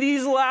 but in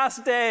these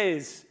last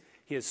days,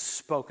 he has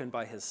spoken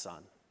by his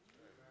Son.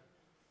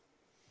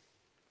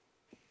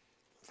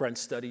 Friends,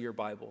 study your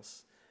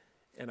Bibles,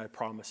 and I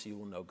promise you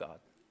will know God.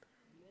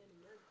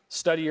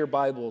 Study your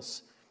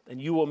Bibles, and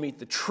you will meet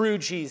the true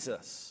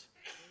Jesus,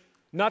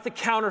 not the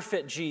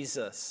counterfeit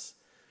Jesus,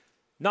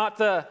 not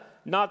the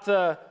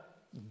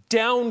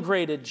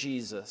downgraded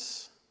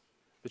Jesus,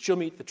 but you'll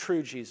meet the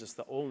true Jesus,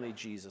 the only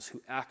Jesus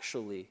who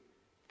actually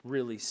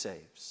really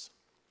saves.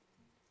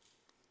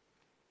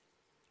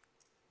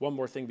 One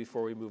more thing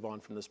before we move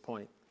on from this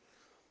point.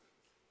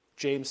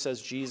 James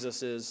says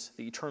Jesus is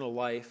the eternal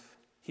life.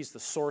 He's the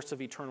source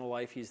of eternal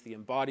life. He's the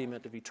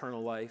embodiment of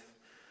eternal life.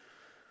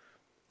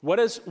 What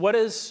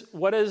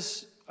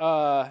does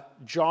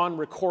John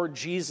record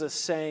Jesus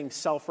saying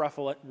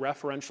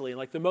self-referentially,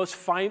 like the most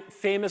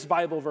famous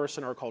Bible verse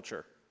in our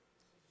culture?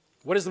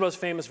 What is the most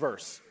famous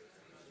verse?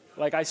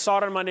 Like I saw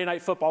it on Monday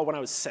Night Football when I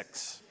was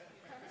 6.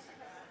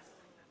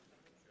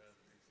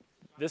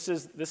 This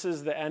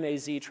is the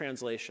NAZ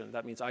translation.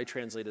 That means I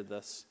translated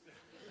this.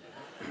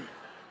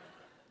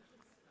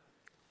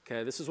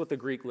 Okay, this is what the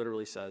Greek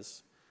literally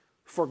says.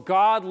 For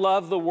God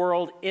loved the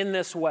world in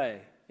this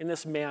way, in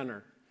this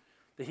manner,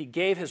 that he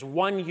gave his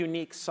one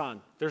unique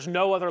Son. There's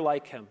no other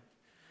like him.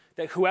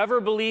 That whoever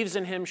believes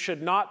in him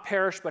should not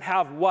perish but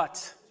have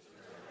what?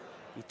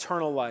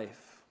 Eternal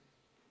life.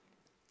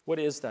 What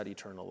is that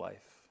eternal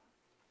life?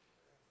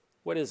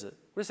 What is it?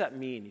 What does that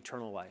mean,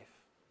 eternal life?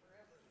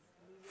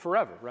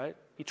 Forever, right?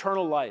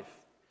 Eternal life.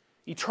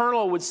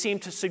 Eternal would seem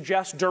to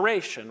suggest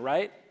duration,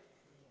 right?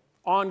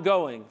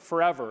 Ongoing,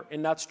 forever,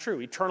 and that's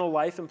true. Eternal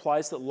life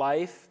implies that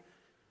life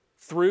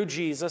through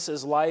Jesus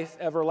is life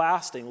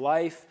everlasting,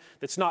 life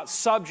that's not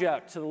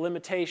subject to the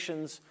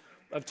limitations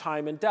of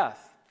time and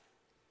death.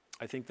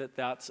 I think that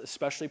that's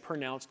especially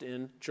pronounced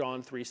in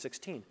John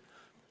 3:16.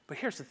 But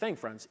here's the thing,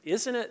 friends.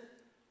 Isn't it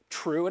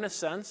true in a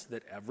sense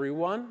that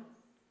everyone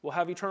will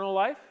have eternal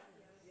life?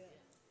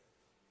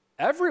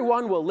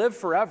 Everyone will live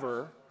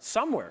forever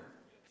somewhere.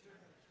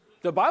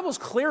 The Bible's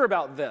clear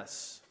about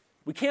this.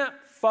 We can't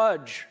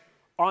fudge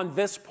on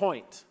this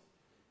point.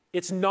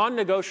 It's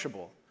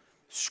non-negotiable.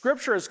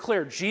 Scripture is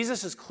clear.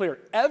 Jesus is clear.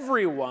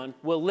 Everyone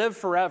will live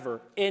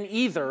forever in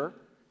either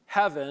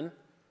heaven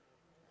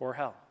or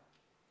hell.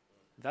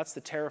 That's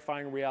the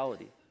terrifying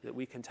reality that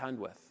we contend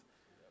with.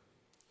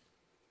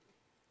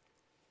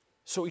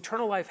 So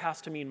eternal life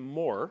has to mean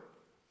more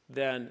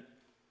than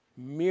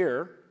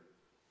mere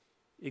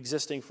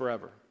existing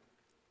forever.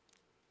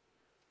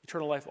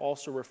 Eternal life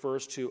also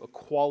refers to a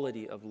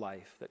quality of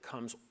life that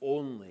comes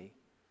only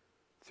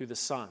through the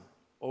Son,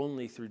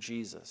 only through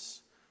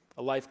Jesus.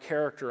 A life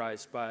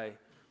characterized by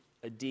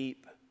a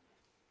deep,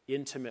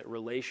 intimate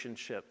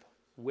relationship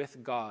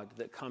with God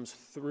that comes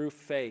through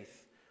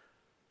faith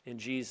in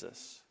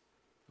Jesus.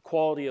 A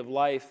quality of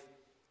life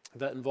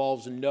that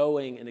involves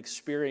knowing and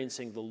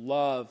experiencing the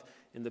love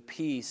and the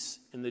peace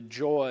and the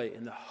joy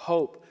and the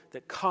hope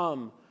that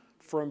come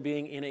from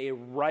being in a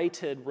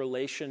righted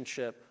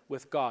relationship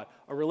with God.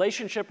 A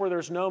relationship where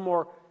there's no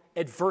more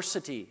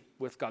adversity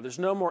with God. There's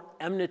no more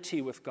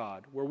enmity with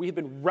God, where we have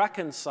been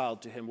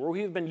reconciled to him, where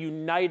we have been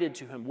united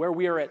to him, where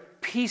we are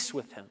at peace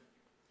with him.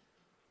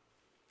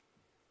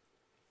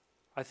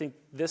 I think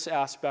this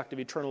aspect of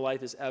eternal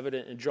life is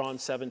evident in John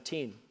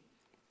 17,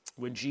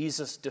 when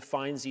Jesus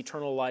defines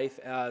eternal life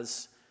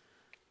as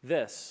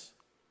this.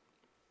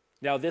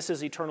 Now, this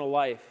is eternal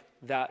life,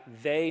 that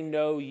they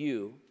know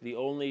you, the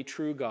only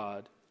true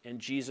God, and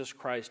Jesus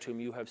Christ, whom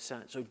you have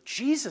sent. So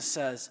Jesus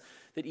says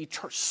that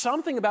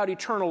something about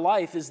eternal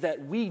life is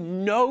that we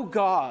know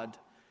God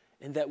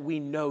and that we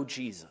know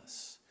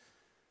Jesus.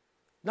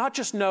 Not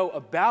just know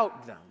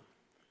about them,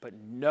 but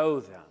know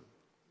them.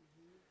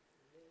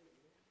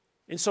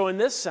 And so in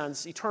this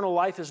sense, eternal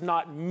life is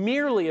not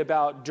merely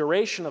about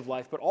duration of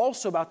life, but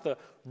also about the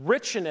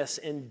richness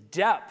and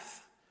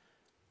depth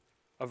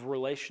of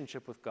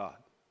relationship with God.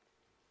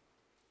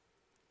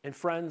 And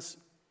friends,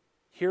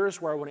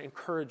 here's where I want to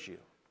encourage you.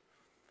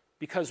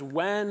 Because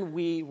when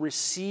we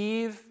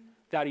receive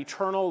that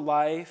eternal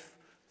life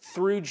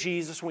through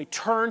Jesus, when we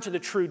turn to the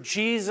true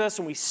Jesus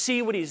and we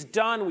see what he's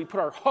done, and we put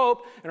our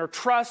hope and our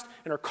trust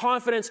and our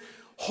confidence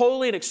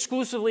wholly and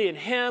exclusively in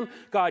him,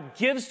 God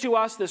gives to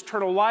us this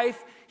eternal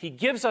life. He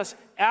gives us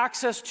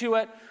access to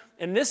it.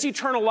 And this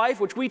eternal life,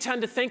 which we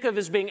tend to think of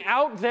as being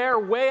out there,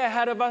 way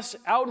ahead of us,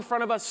 out in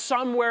front of us,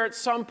 somewhere at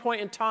some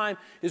point in time,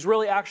 is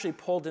really actually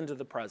pulled into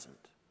the present.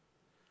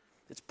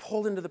 It's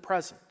pulled into the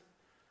present.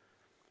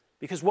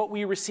 Because what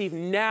we receive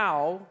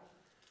now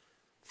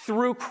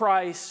through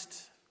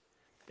Christ,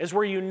 as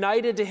we're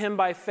united to him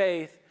by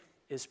faith,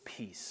 is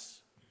peace.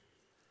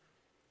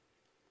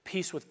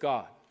 Peace with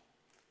God.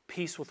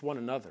 Peace with one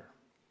another.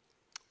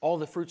 All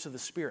the fruits of the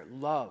Spirit: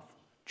 love,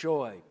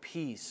 joy,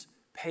 peace,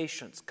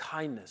 patience,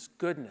 kindness,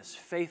 goodness,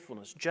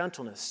 faithfulness,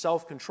 gentleness,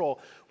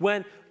 self-control.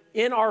 When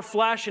in our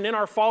flesh and in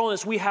our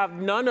fallenness we have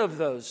none of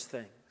those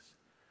things.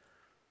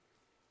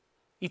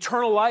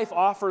 Eternal life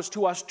offers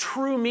to us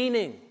true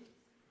meaning,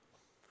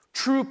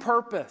 true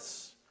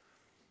purpose,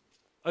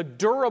 a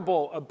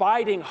durable,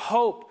 abiding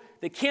hope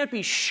that can't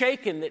be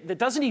shaken, that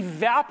doesn't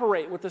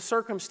evaporate with the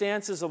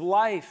circumstances of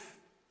life.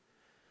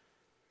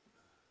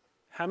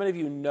 How many of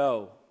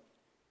you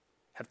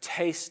have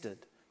tasted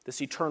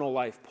this eternal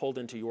life pulled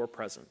into your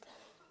present?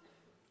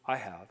 I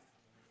have.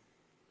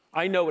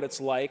 I know what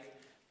it's like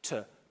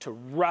to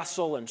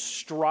wrestle and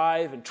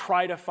strive and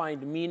try to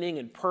find meaning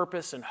and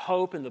purpose and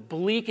hope in the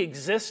bleak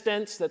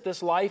existence that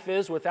this life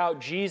is without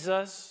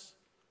Jesus.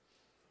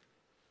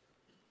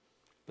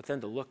 But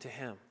then to look to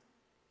him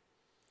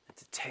and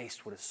to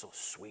taste what is so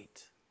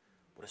sweet,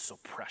 what is so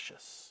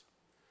precious,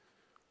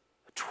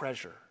 a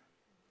treasure,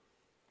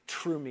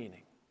 true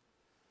meaning,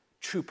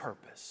 true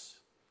purpose,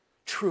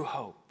 true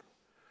hope,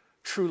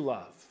 true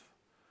love,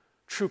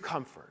 true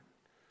comfort,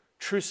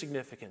 true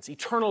significance,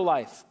 eternal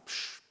life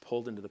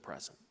pulled into the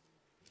present.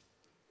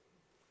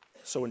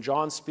 So when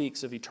John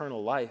speaks of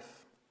eternal life,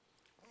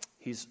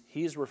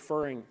 he's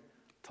referring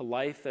to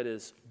life that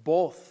is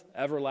both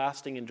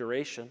everlasting in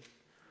duration,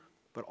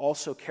 but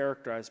also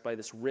characterized by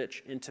this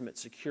rich, intimate,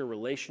 secure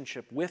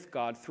relationship with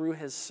God through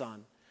his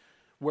Son,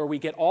 where we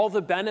get all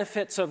the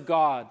benefits of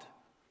God,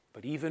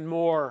 but even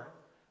more,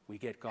 we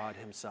get God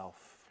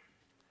himself.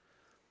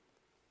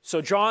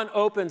 So John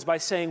opens by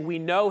saying, we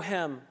know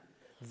him,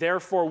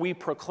 therefore we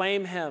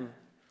proclaim him.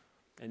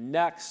 And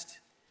next,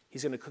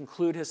 he's going to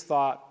conclude his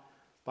thought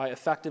by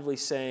effectively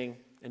saying,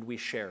 and we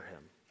share him.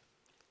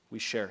 We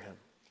share him.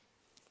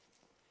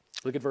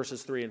 Look at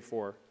verses 3 and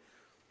 4.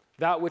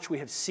 That which we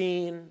have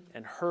seen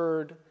and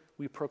heard,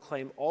 we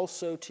proclaim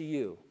also to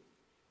you,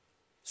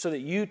 so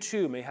that you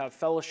too may have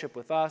fellowship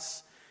with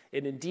us.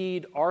 And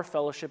indeed, our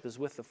fellowship is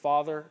with the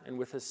Father and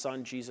with his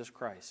Son, Jesus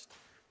Christ.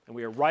 And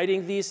we are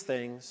writing these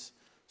things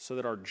so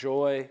that our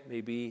joy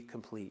may be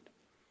complete.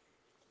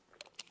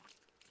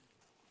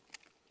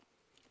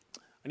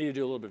 I need to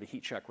do a little bit of a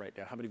heat check right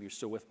now. How many of you are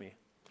still with me?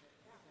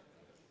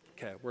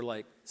 Okay, we're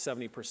like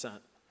 70%.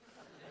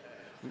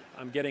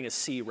 I'm getting a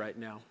C right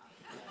now.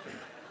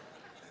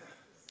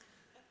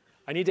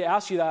 I need to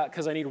ask you that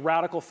because I need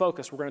radical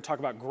focus. We're going to talk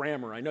about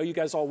grammar. I know you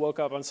guys all woke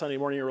up on Sunday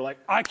morning and you were like,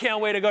 I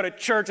can't wait to go to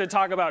church and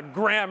talk about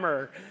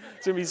grammar.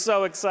 It's going to be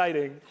so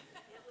exciting.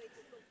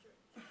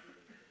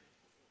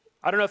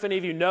 I don't know if any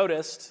of you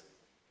noticed,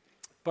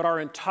 but our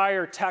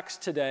entire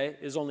text today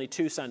is only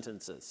 2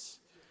 sentences.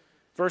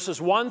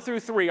 Verses 1 through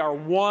 3 are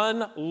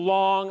one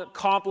long,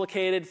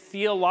 complicated,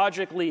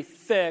 theologically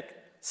thick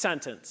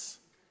sentence.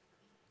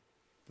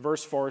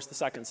 Verse 4 is the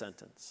second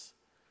sentence.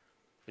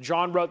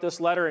 John wrote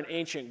this letter in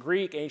ancient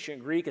Greek.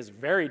 Ancient Greek is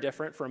very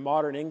different from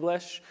modern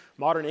English.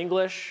 Modern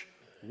English,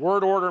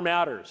 word order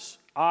matters.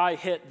 I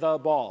hit the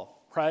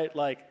ball, right?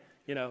 Like,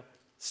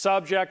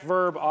 subject,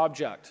 verb,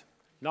 object.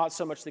 Not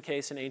so much the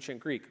case in ancient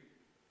Greek.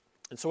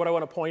 And so what I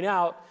want to point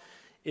out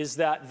is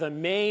that the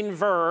main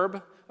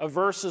verb of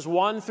verses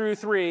 1 through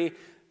 3,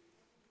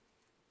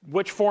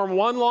 which form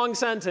one long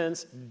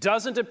sentence,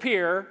 doesn't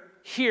appear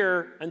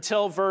here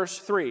until verse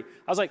 3.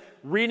 I was like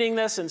reading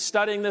this and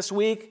studying this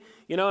week,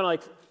 and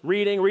like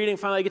reading,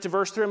 finally I get to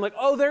verse 3. I'm like,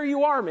 oh, there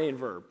you are, main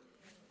verb.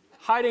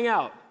 Hiding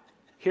out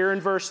here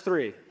in verse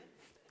 3.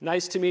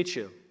 Nice to meet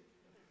you.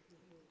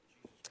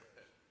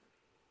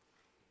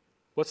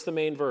 What's the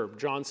main verb?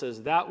 John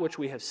says, that which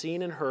we have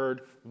seen and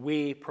heard,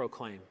 we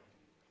proclaim.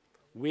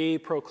 We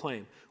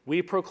proclaim.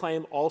 We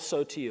proclaim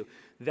also to you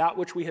that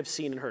which we have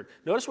seen and heard.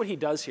 Notice what he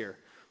does here.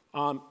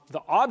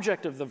 The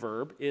object of the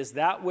verb is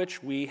that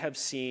which we have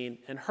seen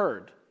and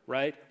heard,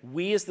 right?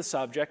 We is the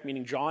subject,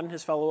 meaning John and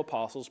his fellow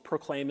apostles.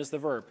 Proclaim is the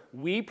verb.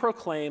 We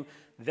proclaim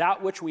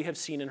that which we have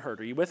seen and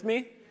heard. Are you with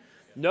me?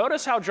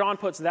 Notice how John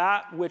puts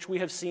that which we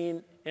have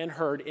seen and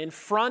heard in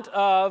front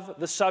of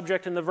the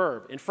subject and the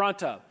verb. In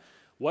front of.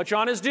 What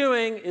John is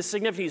doing is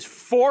significant. He's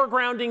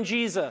foregrounding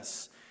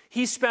Jesus.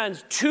 He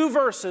spends 2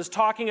 verses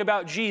talking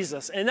about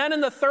Jesus. And then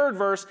in the 3rd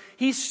verse,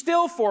 he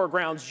still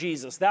foregrounds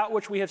Jesus, that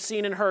which we have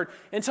seen and heard,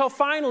 until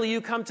finally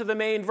you come to the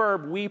main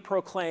verb, we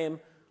proclaim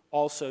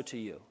also to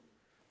you.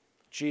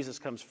 Jesus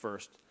comes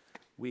first.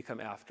 We come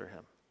after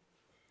him.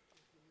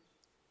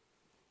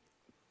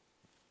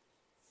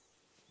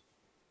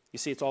 You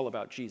see, it's all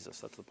about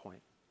Jesus. That's the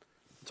point.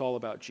 It's all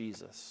about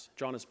Jesus.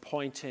 John is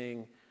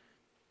pointing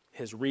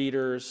his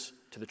readers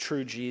to the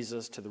true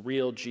Jesus, to the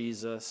real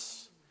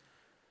Jesus.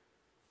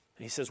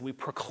 And he says, we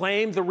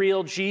proclaim the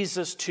real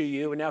Jesus to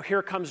you. And now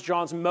here comes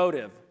John's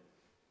motive.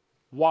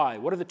 Why?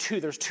 What are the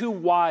two? There's 2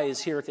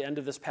 whys here at the end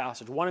of this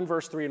passage. One in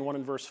verse 3 and one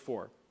in verse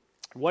 4.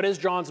 What is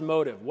John's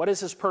motive? What is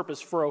his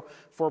purpose for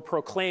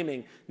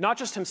proclaiming, not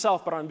just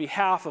himself, but on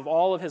behalf of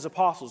all of his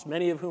apostles,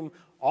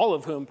 all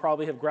of whom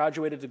probably have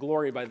graduated to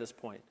glory by this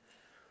point?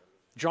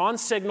 John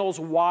signals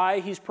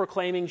why he's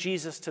proclaiming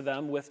Jesus to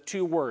them with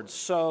 2 words,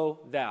 so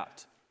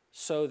that.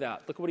 So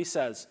that. Look at what he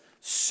says.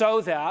 So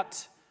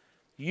that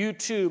you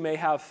too may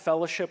have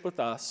fellowship with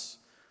us,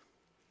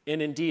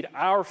 and indeed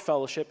our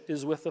fellowship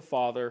is with the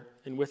Father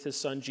and with his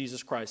Son,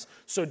 Jesus Christ.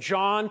 So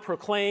John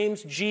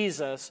proclaims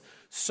Jesus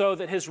so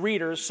that his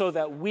readers, so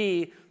that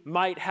we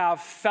might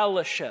have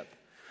fellowship.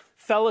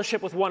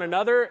 Fellowship with one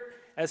another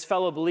as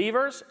fellow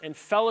believers, and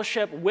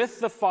fellowship with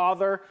the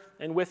Father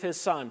and with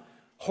his Son.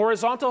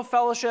 Horizontal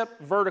fellowship,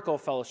 vertical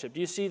fellowship.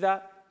 Do you see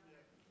that?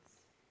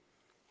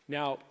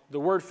 Now, the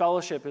word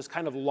fellowship has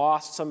kind of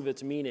lost some of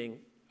its meaning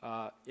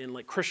in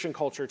like Christian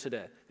culture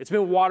today. It's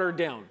been watered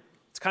down.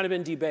 It's kind of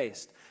been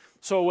debased.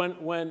 So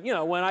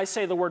when I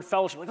say the word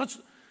fellowship, like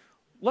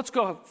let's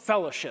go have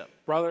fellowship,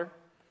 brother.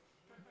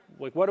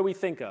 Like, what do we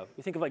think of?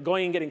 We think of like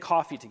going and getting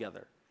coffee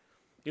together.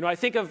 I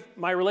think of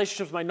my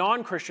relationships with my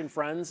non-Christian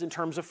friends in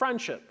terms of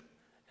friendship.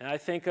 And I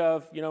think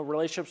of,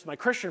 relationships with my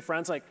Christian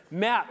friends like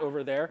Matt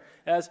over there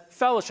as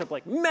fellowship.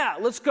 Like,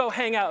 Matt, let's go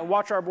hang out and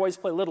watch our boys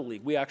play Little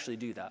League. We actually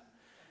do that.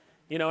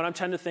 And I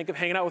tend to think of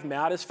hanging out with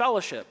Matt as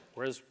fellowship,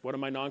 whereas one of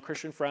my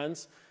non-Christian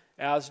friends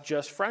as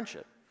just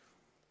friendship.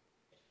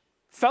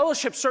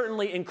 Fellowship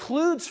certainly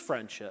includes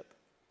friendship,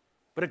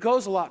 but it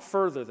goes a lot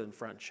further than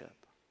friendship.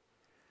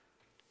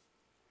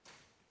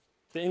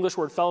 The English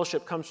word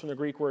fellowship comes from the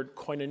Greek word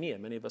koinonia.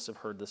 Many of us have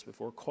heard this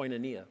before,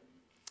 koinonia.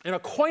 And a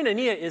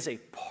koinonia is a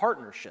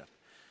partnership.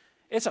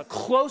 It's a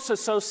close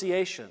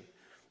association.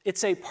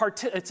 It's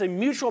a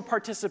mutual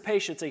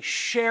participation. It's a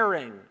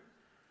sharing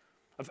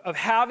of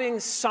having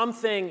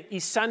something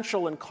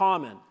essential in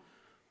common.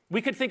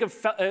 We could think of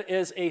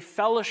as a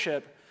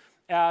fellowship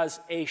as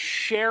a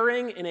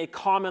sharing in a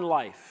common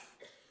life.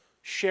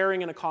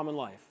 Sharing in a common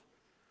life.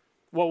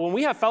 Well, when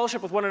we have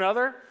fellowship with one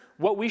another,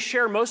 what we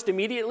share most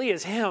immediately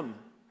is him.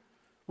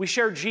 We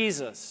share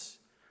Jesus.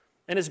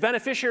 And as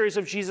beneficiaries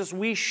of Jesus,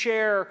 we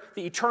share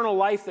the eternal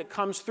life that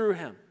comes through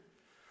him.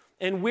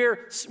 And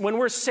when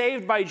we're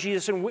saved by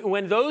Jesus, and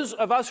when those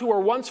of us who were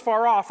once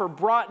far off are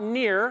brought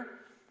near,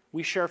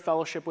 we share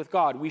fellowship with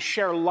God. We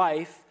share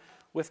life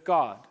with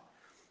God.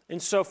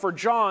 And so for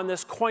John,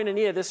 this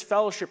koinonia, this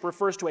fellowship,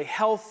 refers to a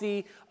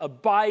healthy,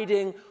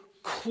 abiding,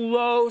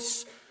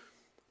 close,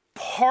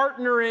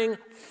 partnering,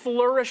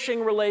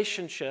 flourishing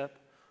relationship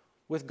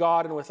with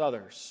God and with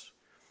others.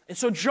 And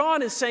so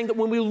John is saying that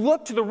when we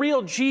look to the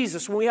real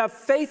Jesus, when we have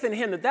faith in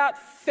him, that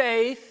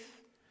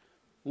faith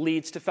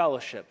leads to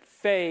fellowship.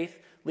 Faith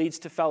leads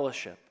to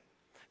fellowship.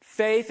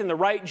 Faith in the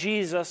right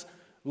Jesus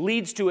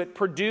leads to it,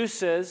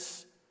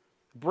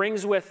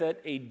 brings with it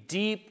a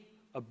deep,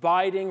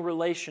 abiding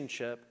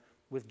relationship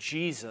with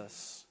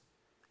Jesus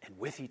and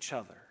with each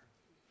other.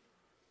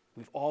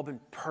 We've all been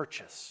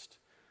purchased.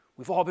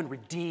 We've all been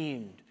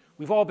redeemed.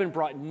 We've all been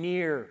brought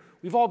near.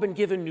 We've all been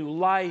given new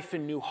life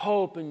and new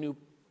hope and new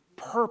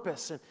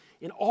purpose and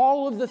in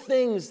all of the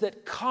things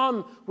that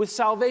come with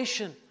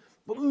salvation.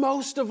 But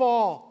most of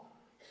all,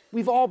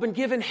 we've all been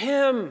given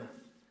him.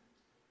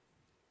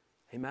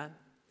 Amen?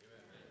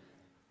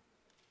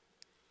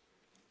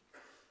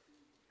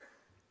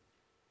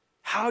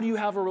 How do you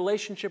have a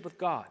relationship with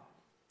God?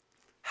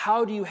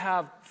 How do you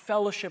have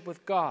fellowship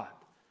with God?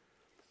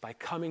 By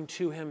coming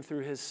to him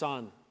through his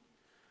Son.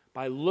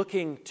 By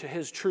looking to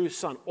his true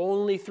Son.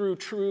 Only through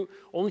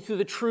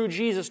the true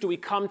Jesus do we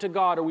come to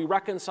God. Are we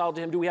reconciled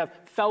to him? Do we have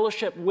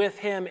fellowship with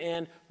him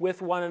and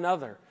with one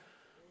another?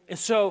 And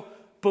so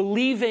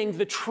believing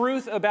the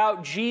truth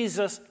about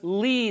Jesus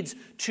leads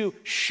to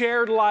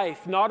shared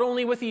life, not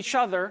only with each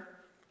other,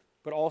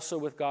 but also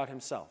with God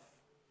himself.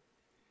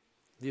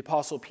 The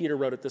Apostle Peter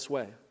wrote it this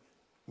way.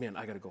 Man,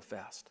 I got to go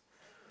fast.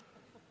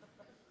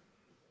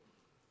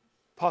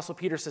 Apostle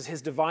Peter says,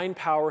 his divine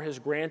power has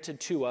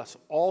granted to us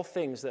all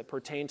things that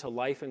pertain to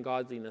life and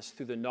godliness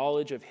through the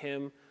knowledge of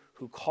him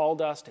who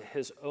called us to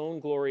his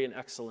own glory and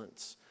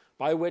excellence,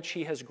 by which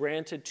he has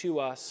granted to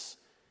us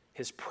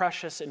his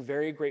precious and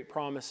very great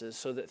promises,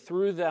 so that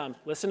through them,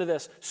 listen to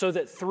this, so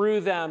that through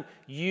them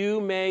you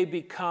may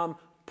become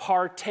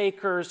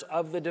partakers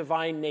of the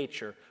divine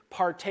nature.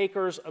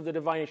 Partakers of the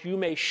divine nature. You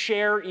may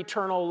share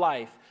eternal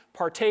life.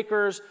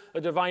 Partakers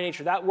of divine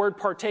nature. That word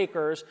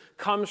partakers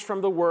comes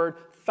from the word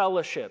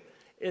fellowship.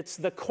 It's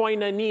the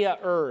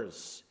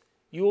koinonia-ers.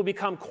 You will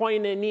become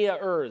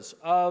koinonia-ers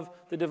of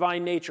the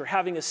divine nature,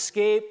 having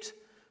escaped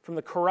from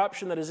the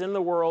corruption that is in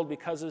the world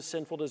because of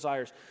sinful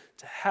desires.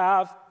 To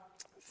have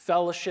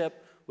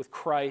fellowship with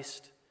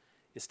Christ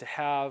is to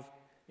have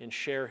and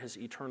share his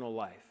eternal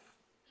life.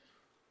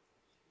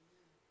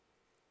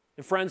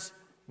 And friends,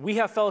 we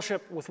have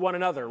fellowship with one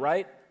another,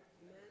 right?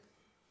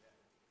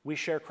 We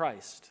share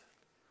Christ.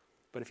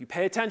 But if you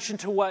pay attention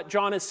to what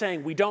John is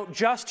saying, we don't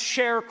just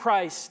share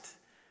Christ,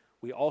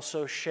 we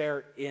also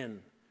share in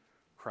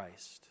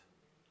Christ.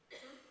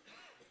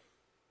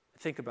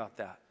 Think about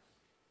that.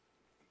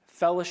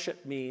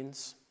 Fellowship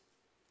means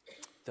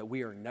that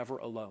we are never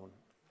alone.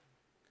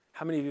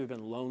 How many of you have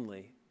been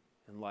lonely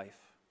in life?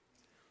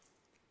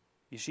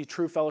 You see,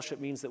 true fellowship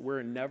means that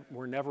we're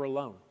never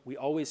alone. We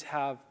always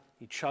have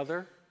each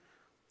other,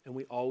 and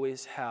we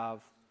always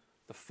have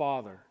the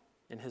Father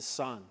and his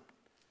Son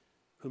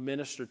who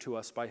minister to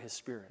us by his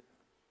Spirit.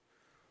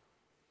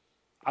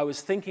 I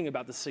was thinking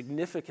about the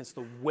significance,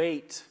 the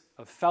weight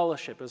of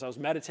fellowship as I was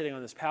meditating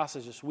on this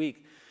passage this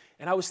week,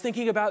 and I was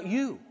thinking about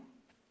you.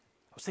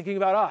 I was thinking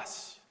about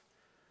us.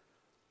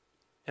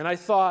 And I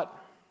thought,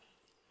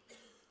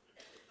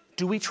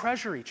 do we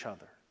treasure each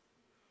other?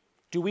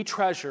 Do we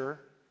treasure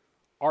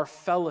our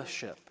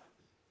fellowship?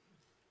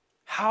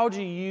 How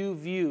do you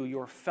view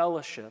your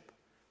fellowship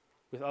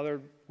with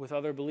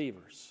other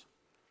believers?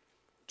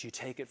 Do you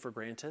take it for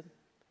granted?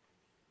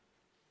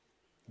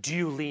 Do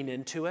you lean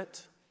into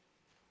it?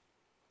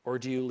 Or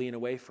do you lean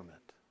away from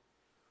it?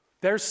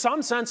 There's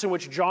some sense in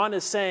which John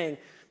is saying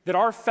that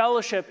our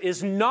fellowship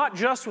is not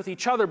just with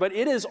each other, but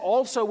it is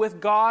also with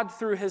God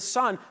through his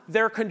Son.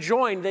 They're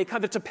conjoined.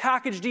 It's a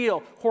package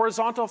deal.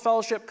 Horizontal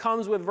fellowship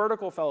comes with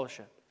vertical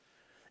fellowship.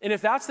 And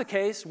if that's the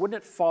case,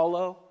 wouldn't it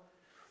follow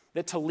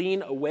that to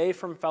lean away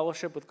from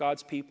fellowship with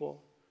God's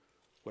people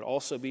would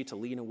also be to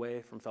lean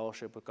away from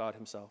fellowship with God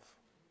himself?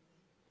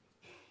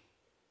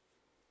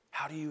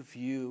 How do you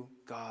view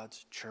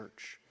God's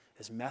church?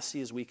 As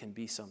messy as we can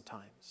be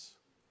sometimes.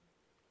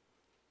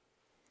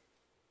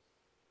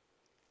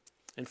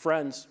 And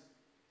friends,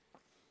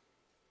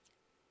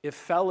 if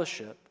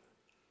fellowship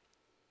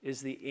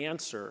is the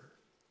answer,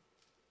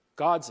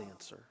 God's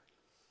answer,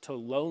 to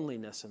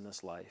loneliness in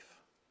this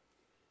life,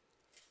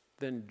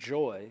 then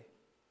joy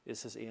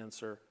is his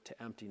answer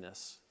to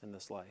emptiness in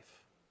this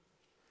life.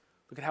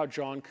 Look at how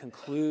John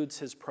concludes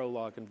his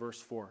prologue in verse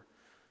 4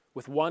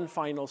 with one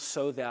final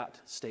 "so that"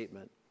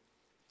 statement.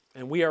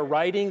 And we are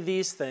writing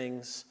these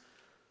things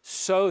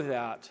so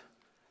that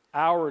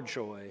our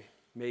joy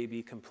may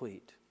be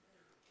complete.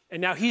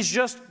 And now he's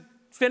just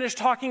finished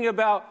talking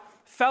about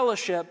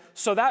fellowship,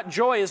 so that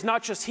joy is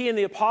not just he and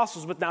the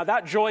apostles, but now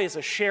that joy is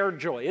a shared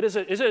joy. It is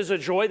a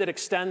joy that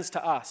extends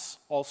to us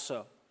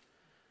also.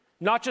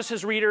 Not just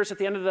his readers at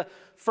the end of the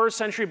first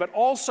century, but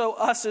also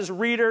us as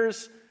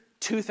readers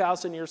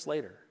 2,000 years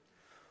later.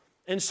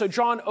 And so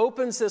John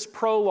opens this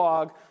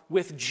prologue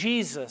with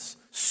Jesus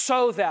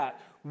so that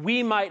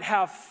we might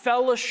have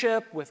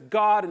fellowship with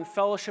God and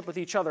fellowship with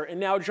each other. And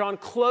now John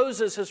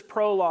closes his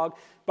prologue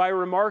by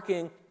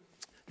remarking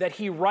that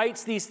he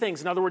writes these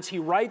things. In other words, he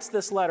writes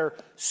this letter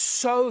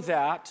so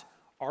that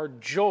our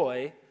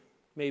joy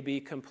may be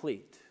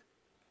complete.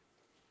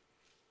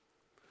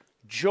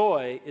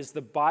 Joy is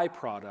the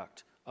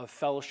byproduct of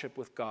fellowship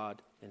with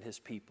God and his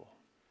people.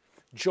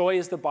 Joy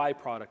is the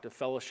byproduct of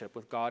fellowship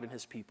with God and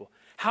his people.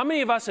 How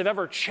many of us have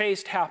ever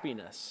chased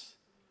happiness?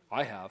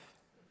 I have.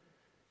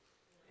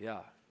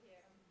 Yeah.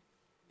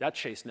 That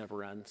chase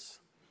never ends.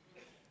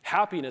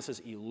 Happiness is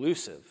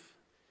elusive.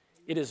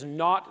 It is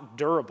not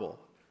durable.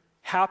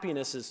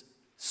 Happiness is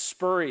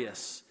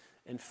spurious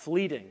and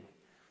fleeting.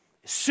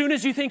 As soon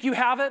as you think you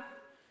have it,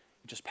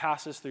 it just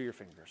passes through your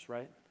fingers,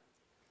 right?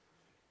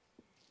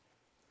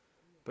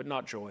 But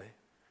not joy.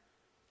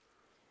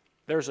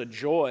 There's a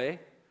joy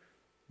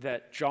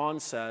that John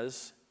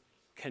says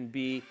can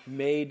be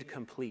made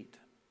complete.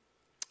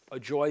 A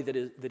joy that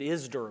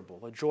is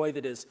durable, a joy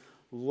that is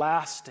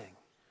lasting,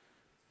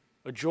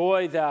 a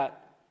joy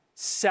that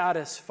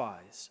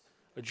satisfies,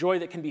 a joy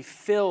that can be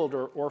filled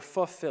or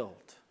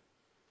fulfilled.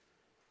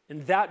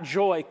 And that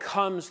joy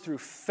comes through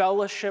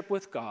fellowship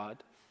with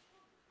God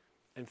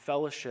and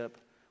fellowship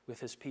with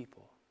his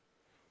people.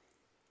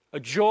 A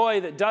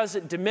joy that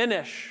doesn't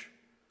diminish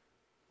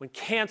when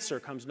cancer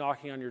comes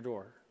knocking on your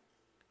door.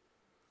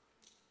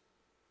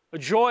 A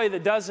joy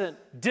that doesn't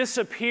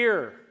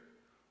disappear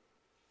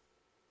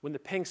when the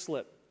pink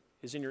slip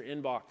is in your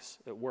inbox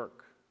at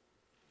work.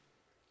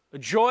 A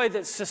joy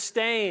that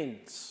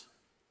sustains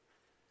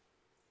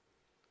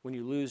when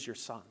you lose your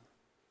son.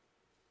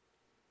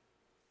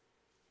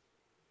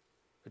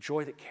 A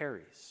joy that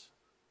carries.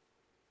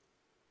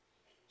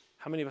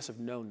 How many of us have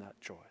known that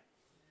joy?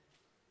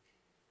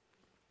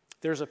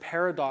 There's a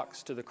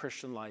paradox to the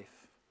Christian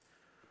life.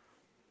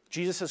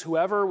 Jesus says,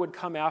 whoever would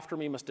come after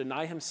me must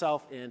deny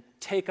himself and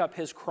take up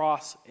his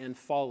cross and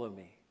follow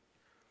me.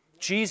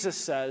 Jesus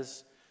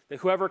says that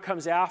whoever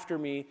comes after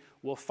me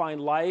will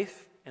find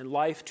life, and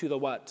life to the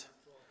what?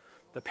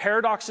 The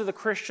paradox of the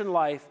Christian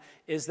life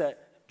is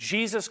that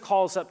Jesus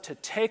calls up to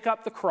take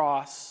up the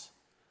cross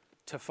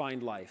to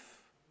find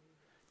life.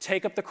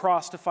 Take up the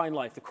cross to find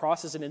life. The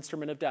cross is an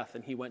instrument of death,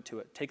 and he went to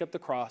it. Take up the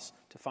cross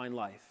to find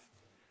life.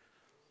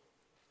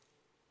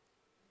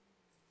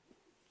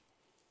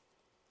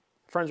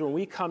 Friends, when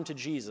we come to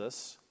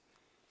Jesus,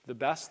 the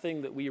best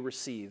thing that we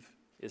receive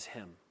is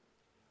him.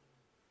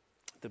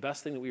 The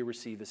best thing that we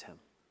receive is him.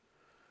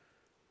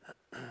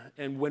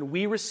 And when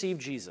we receive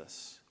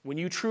Jesus, when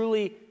you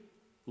truly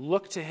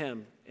look to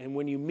him, and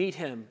when you meet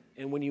him,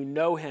 and when you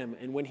know him,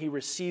 and when he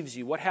receives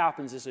you, what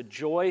happens is a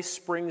joy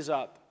springs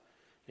up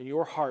in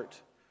your heart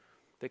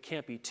that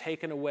can't be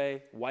taken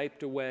away,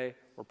 wiped away,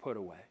 or put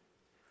away.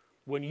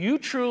 When you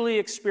truly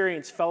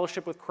experience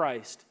fellowship with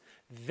Christ,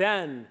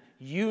 then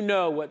you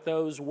know what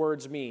those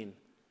words mean.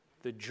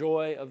 The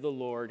joy of the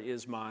Lord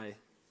is my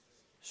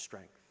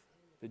strength.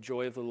 The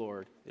joy of the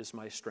Lord is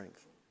my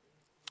strength.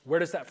 Where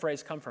does that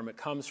phrase come from? It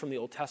comes from the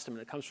Old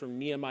Testament. It comes from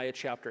Nehemiah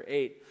chapter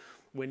 8.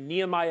 When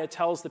Nehemiah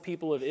tells the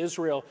people of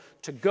Israel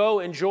to go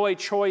enjoy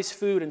choice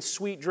food and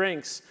sweet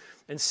drinks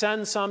and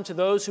send some to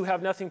those who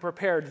have nothing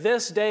prepared.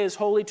 This day is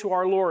holy to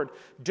our Lord.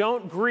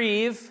 Don't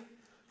grieve,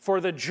 for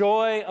the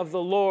joy of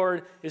the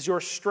Lord is your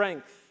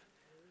strength.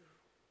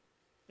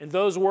 And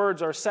those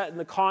words are set in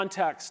the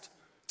context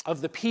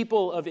of the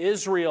people of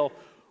Israel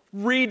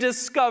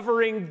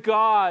rediscovering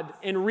God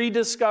and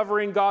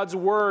rediscovering God's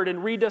word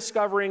and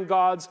rediscovering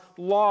God's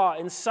law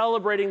and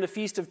celebrating the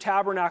Feast of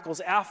Tabernacles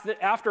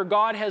after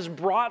God has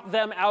brought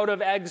them out of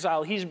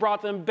exile. He's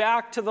brought them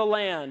back to the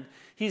land.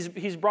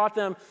 He's brought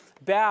them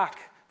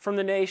back from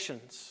the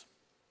nations.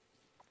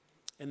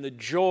 And the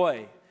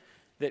joy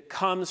that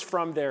comes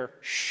from their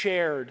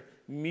shared,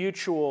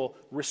 mutual,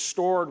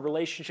 restored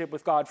relationship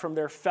with God, from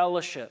their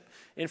fellowship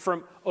and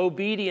from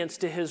obedience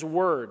to his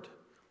word,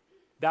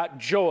 that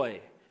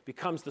joy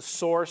becomes the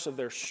source of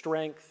their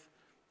strength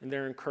and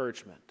their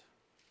encouragement.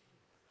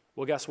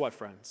 Well, guess what,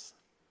 friends?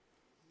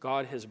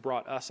 God has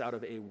brought us out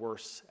of a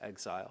worse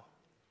exile.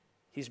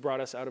 He's brought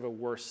us out of a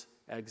worse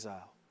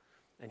exile,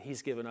 and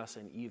he's given us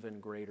an even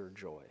greater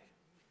joy.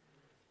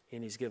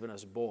 And he's given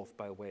us both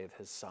by way of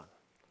his Son.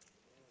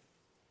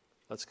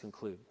 Let's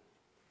conclude.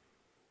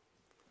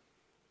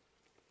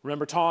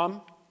 Remember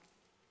Tom?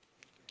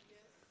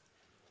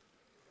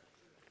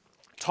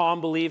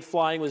 Tom believed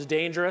flying was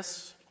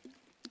dangerous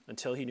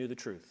until he knew the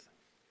truth.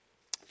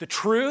 The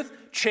truth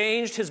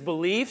changed his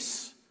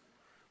beliefs,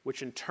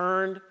 which in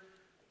turn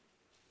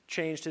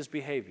changed his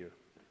behavior.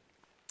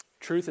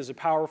 Truth is a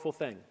powerful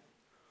thing.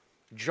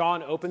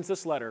 John opens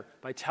this letter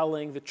by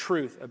telling the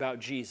truth about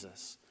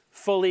Jesus.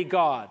 Fully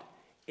God,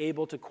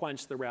 able to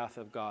quench the wrath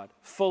of God.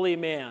 Fully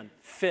man,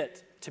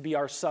 fit to be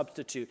our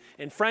substitute.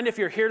 And friend, if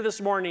you're here this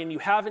morning and you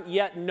haven't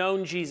yet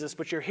known Jesus,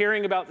 but you're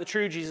hearing about the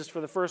true Jesus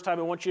for the first time,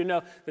 I want you to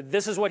know that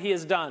this is what he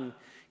has done.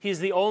 He's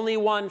the only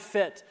one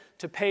fit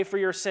to pay for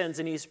your sins,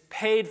 and he's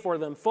paid for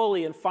them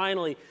fully and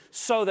finally,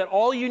 so that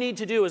all you need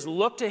to do is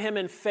look to him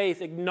in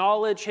faith,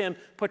 acknowledge him,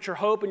 put your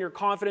hope and your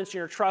confidence and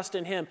your trust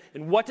in him.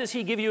 And what does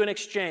he give you in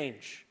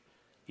exchange?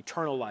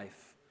 Eternal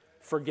life,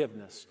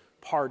 forgiveness,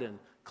 pardon,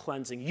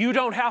 cleansing. You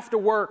don't have to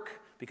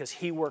work because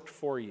he worked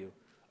for you.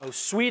 Oh,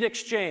 sweet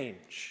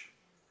exchange.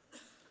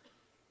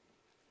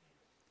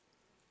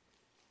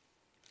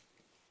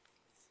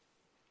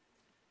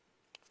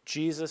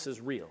 Jesus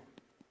is real.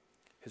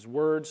 His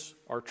words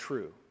are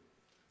true.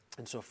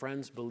 And so,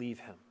 friends, believe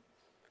him.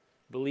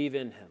 Believe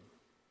in him.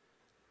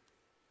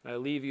 And I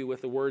leave you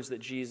with the words that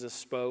Jesus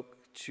spoke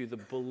to the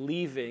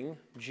believing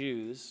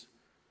Jews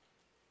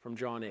from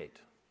John 8.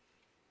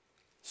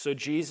 So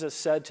Jesus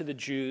said to the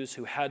Jews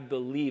who had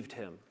believed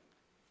him,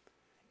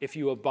 "If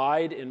you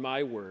abide in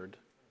my word,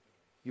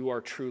 you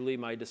are truly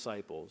my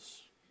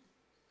disciples.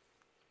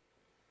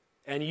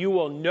 And you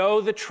will know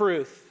the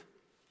truth,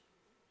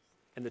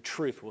 and the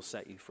truth will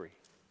set you free."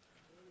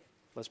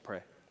 Let's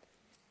pray.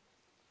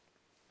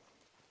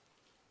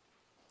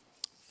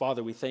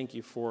 Father, we thank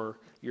you for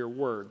your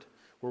word,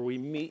 where we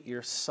meet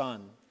your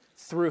Son,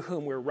 through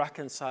whom we're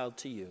reconciled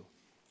to you.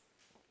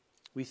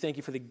 We thank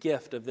you for the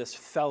gift of this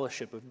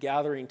fellowship, of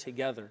gathering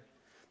together,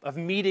 of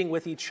meeting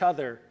with each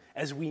other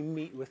as we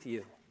meet with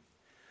you.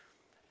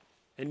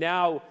 And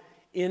now,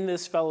 in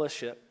this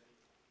fellowship,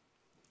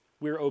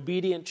 we're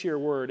obedient to your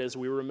word as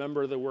we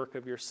remember the work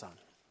of your Son.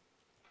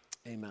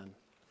 Amen.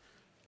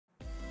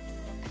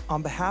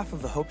 On behalf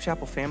of the Hope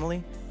Chapel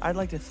family, I'd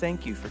like to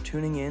thank you for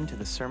tuning in to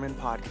the Sermon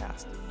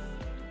Podcast.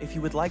 If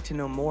you would like to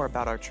know more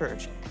about our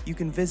church, you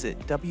can visit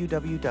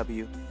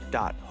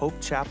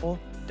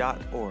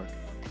www.hopechapel.org.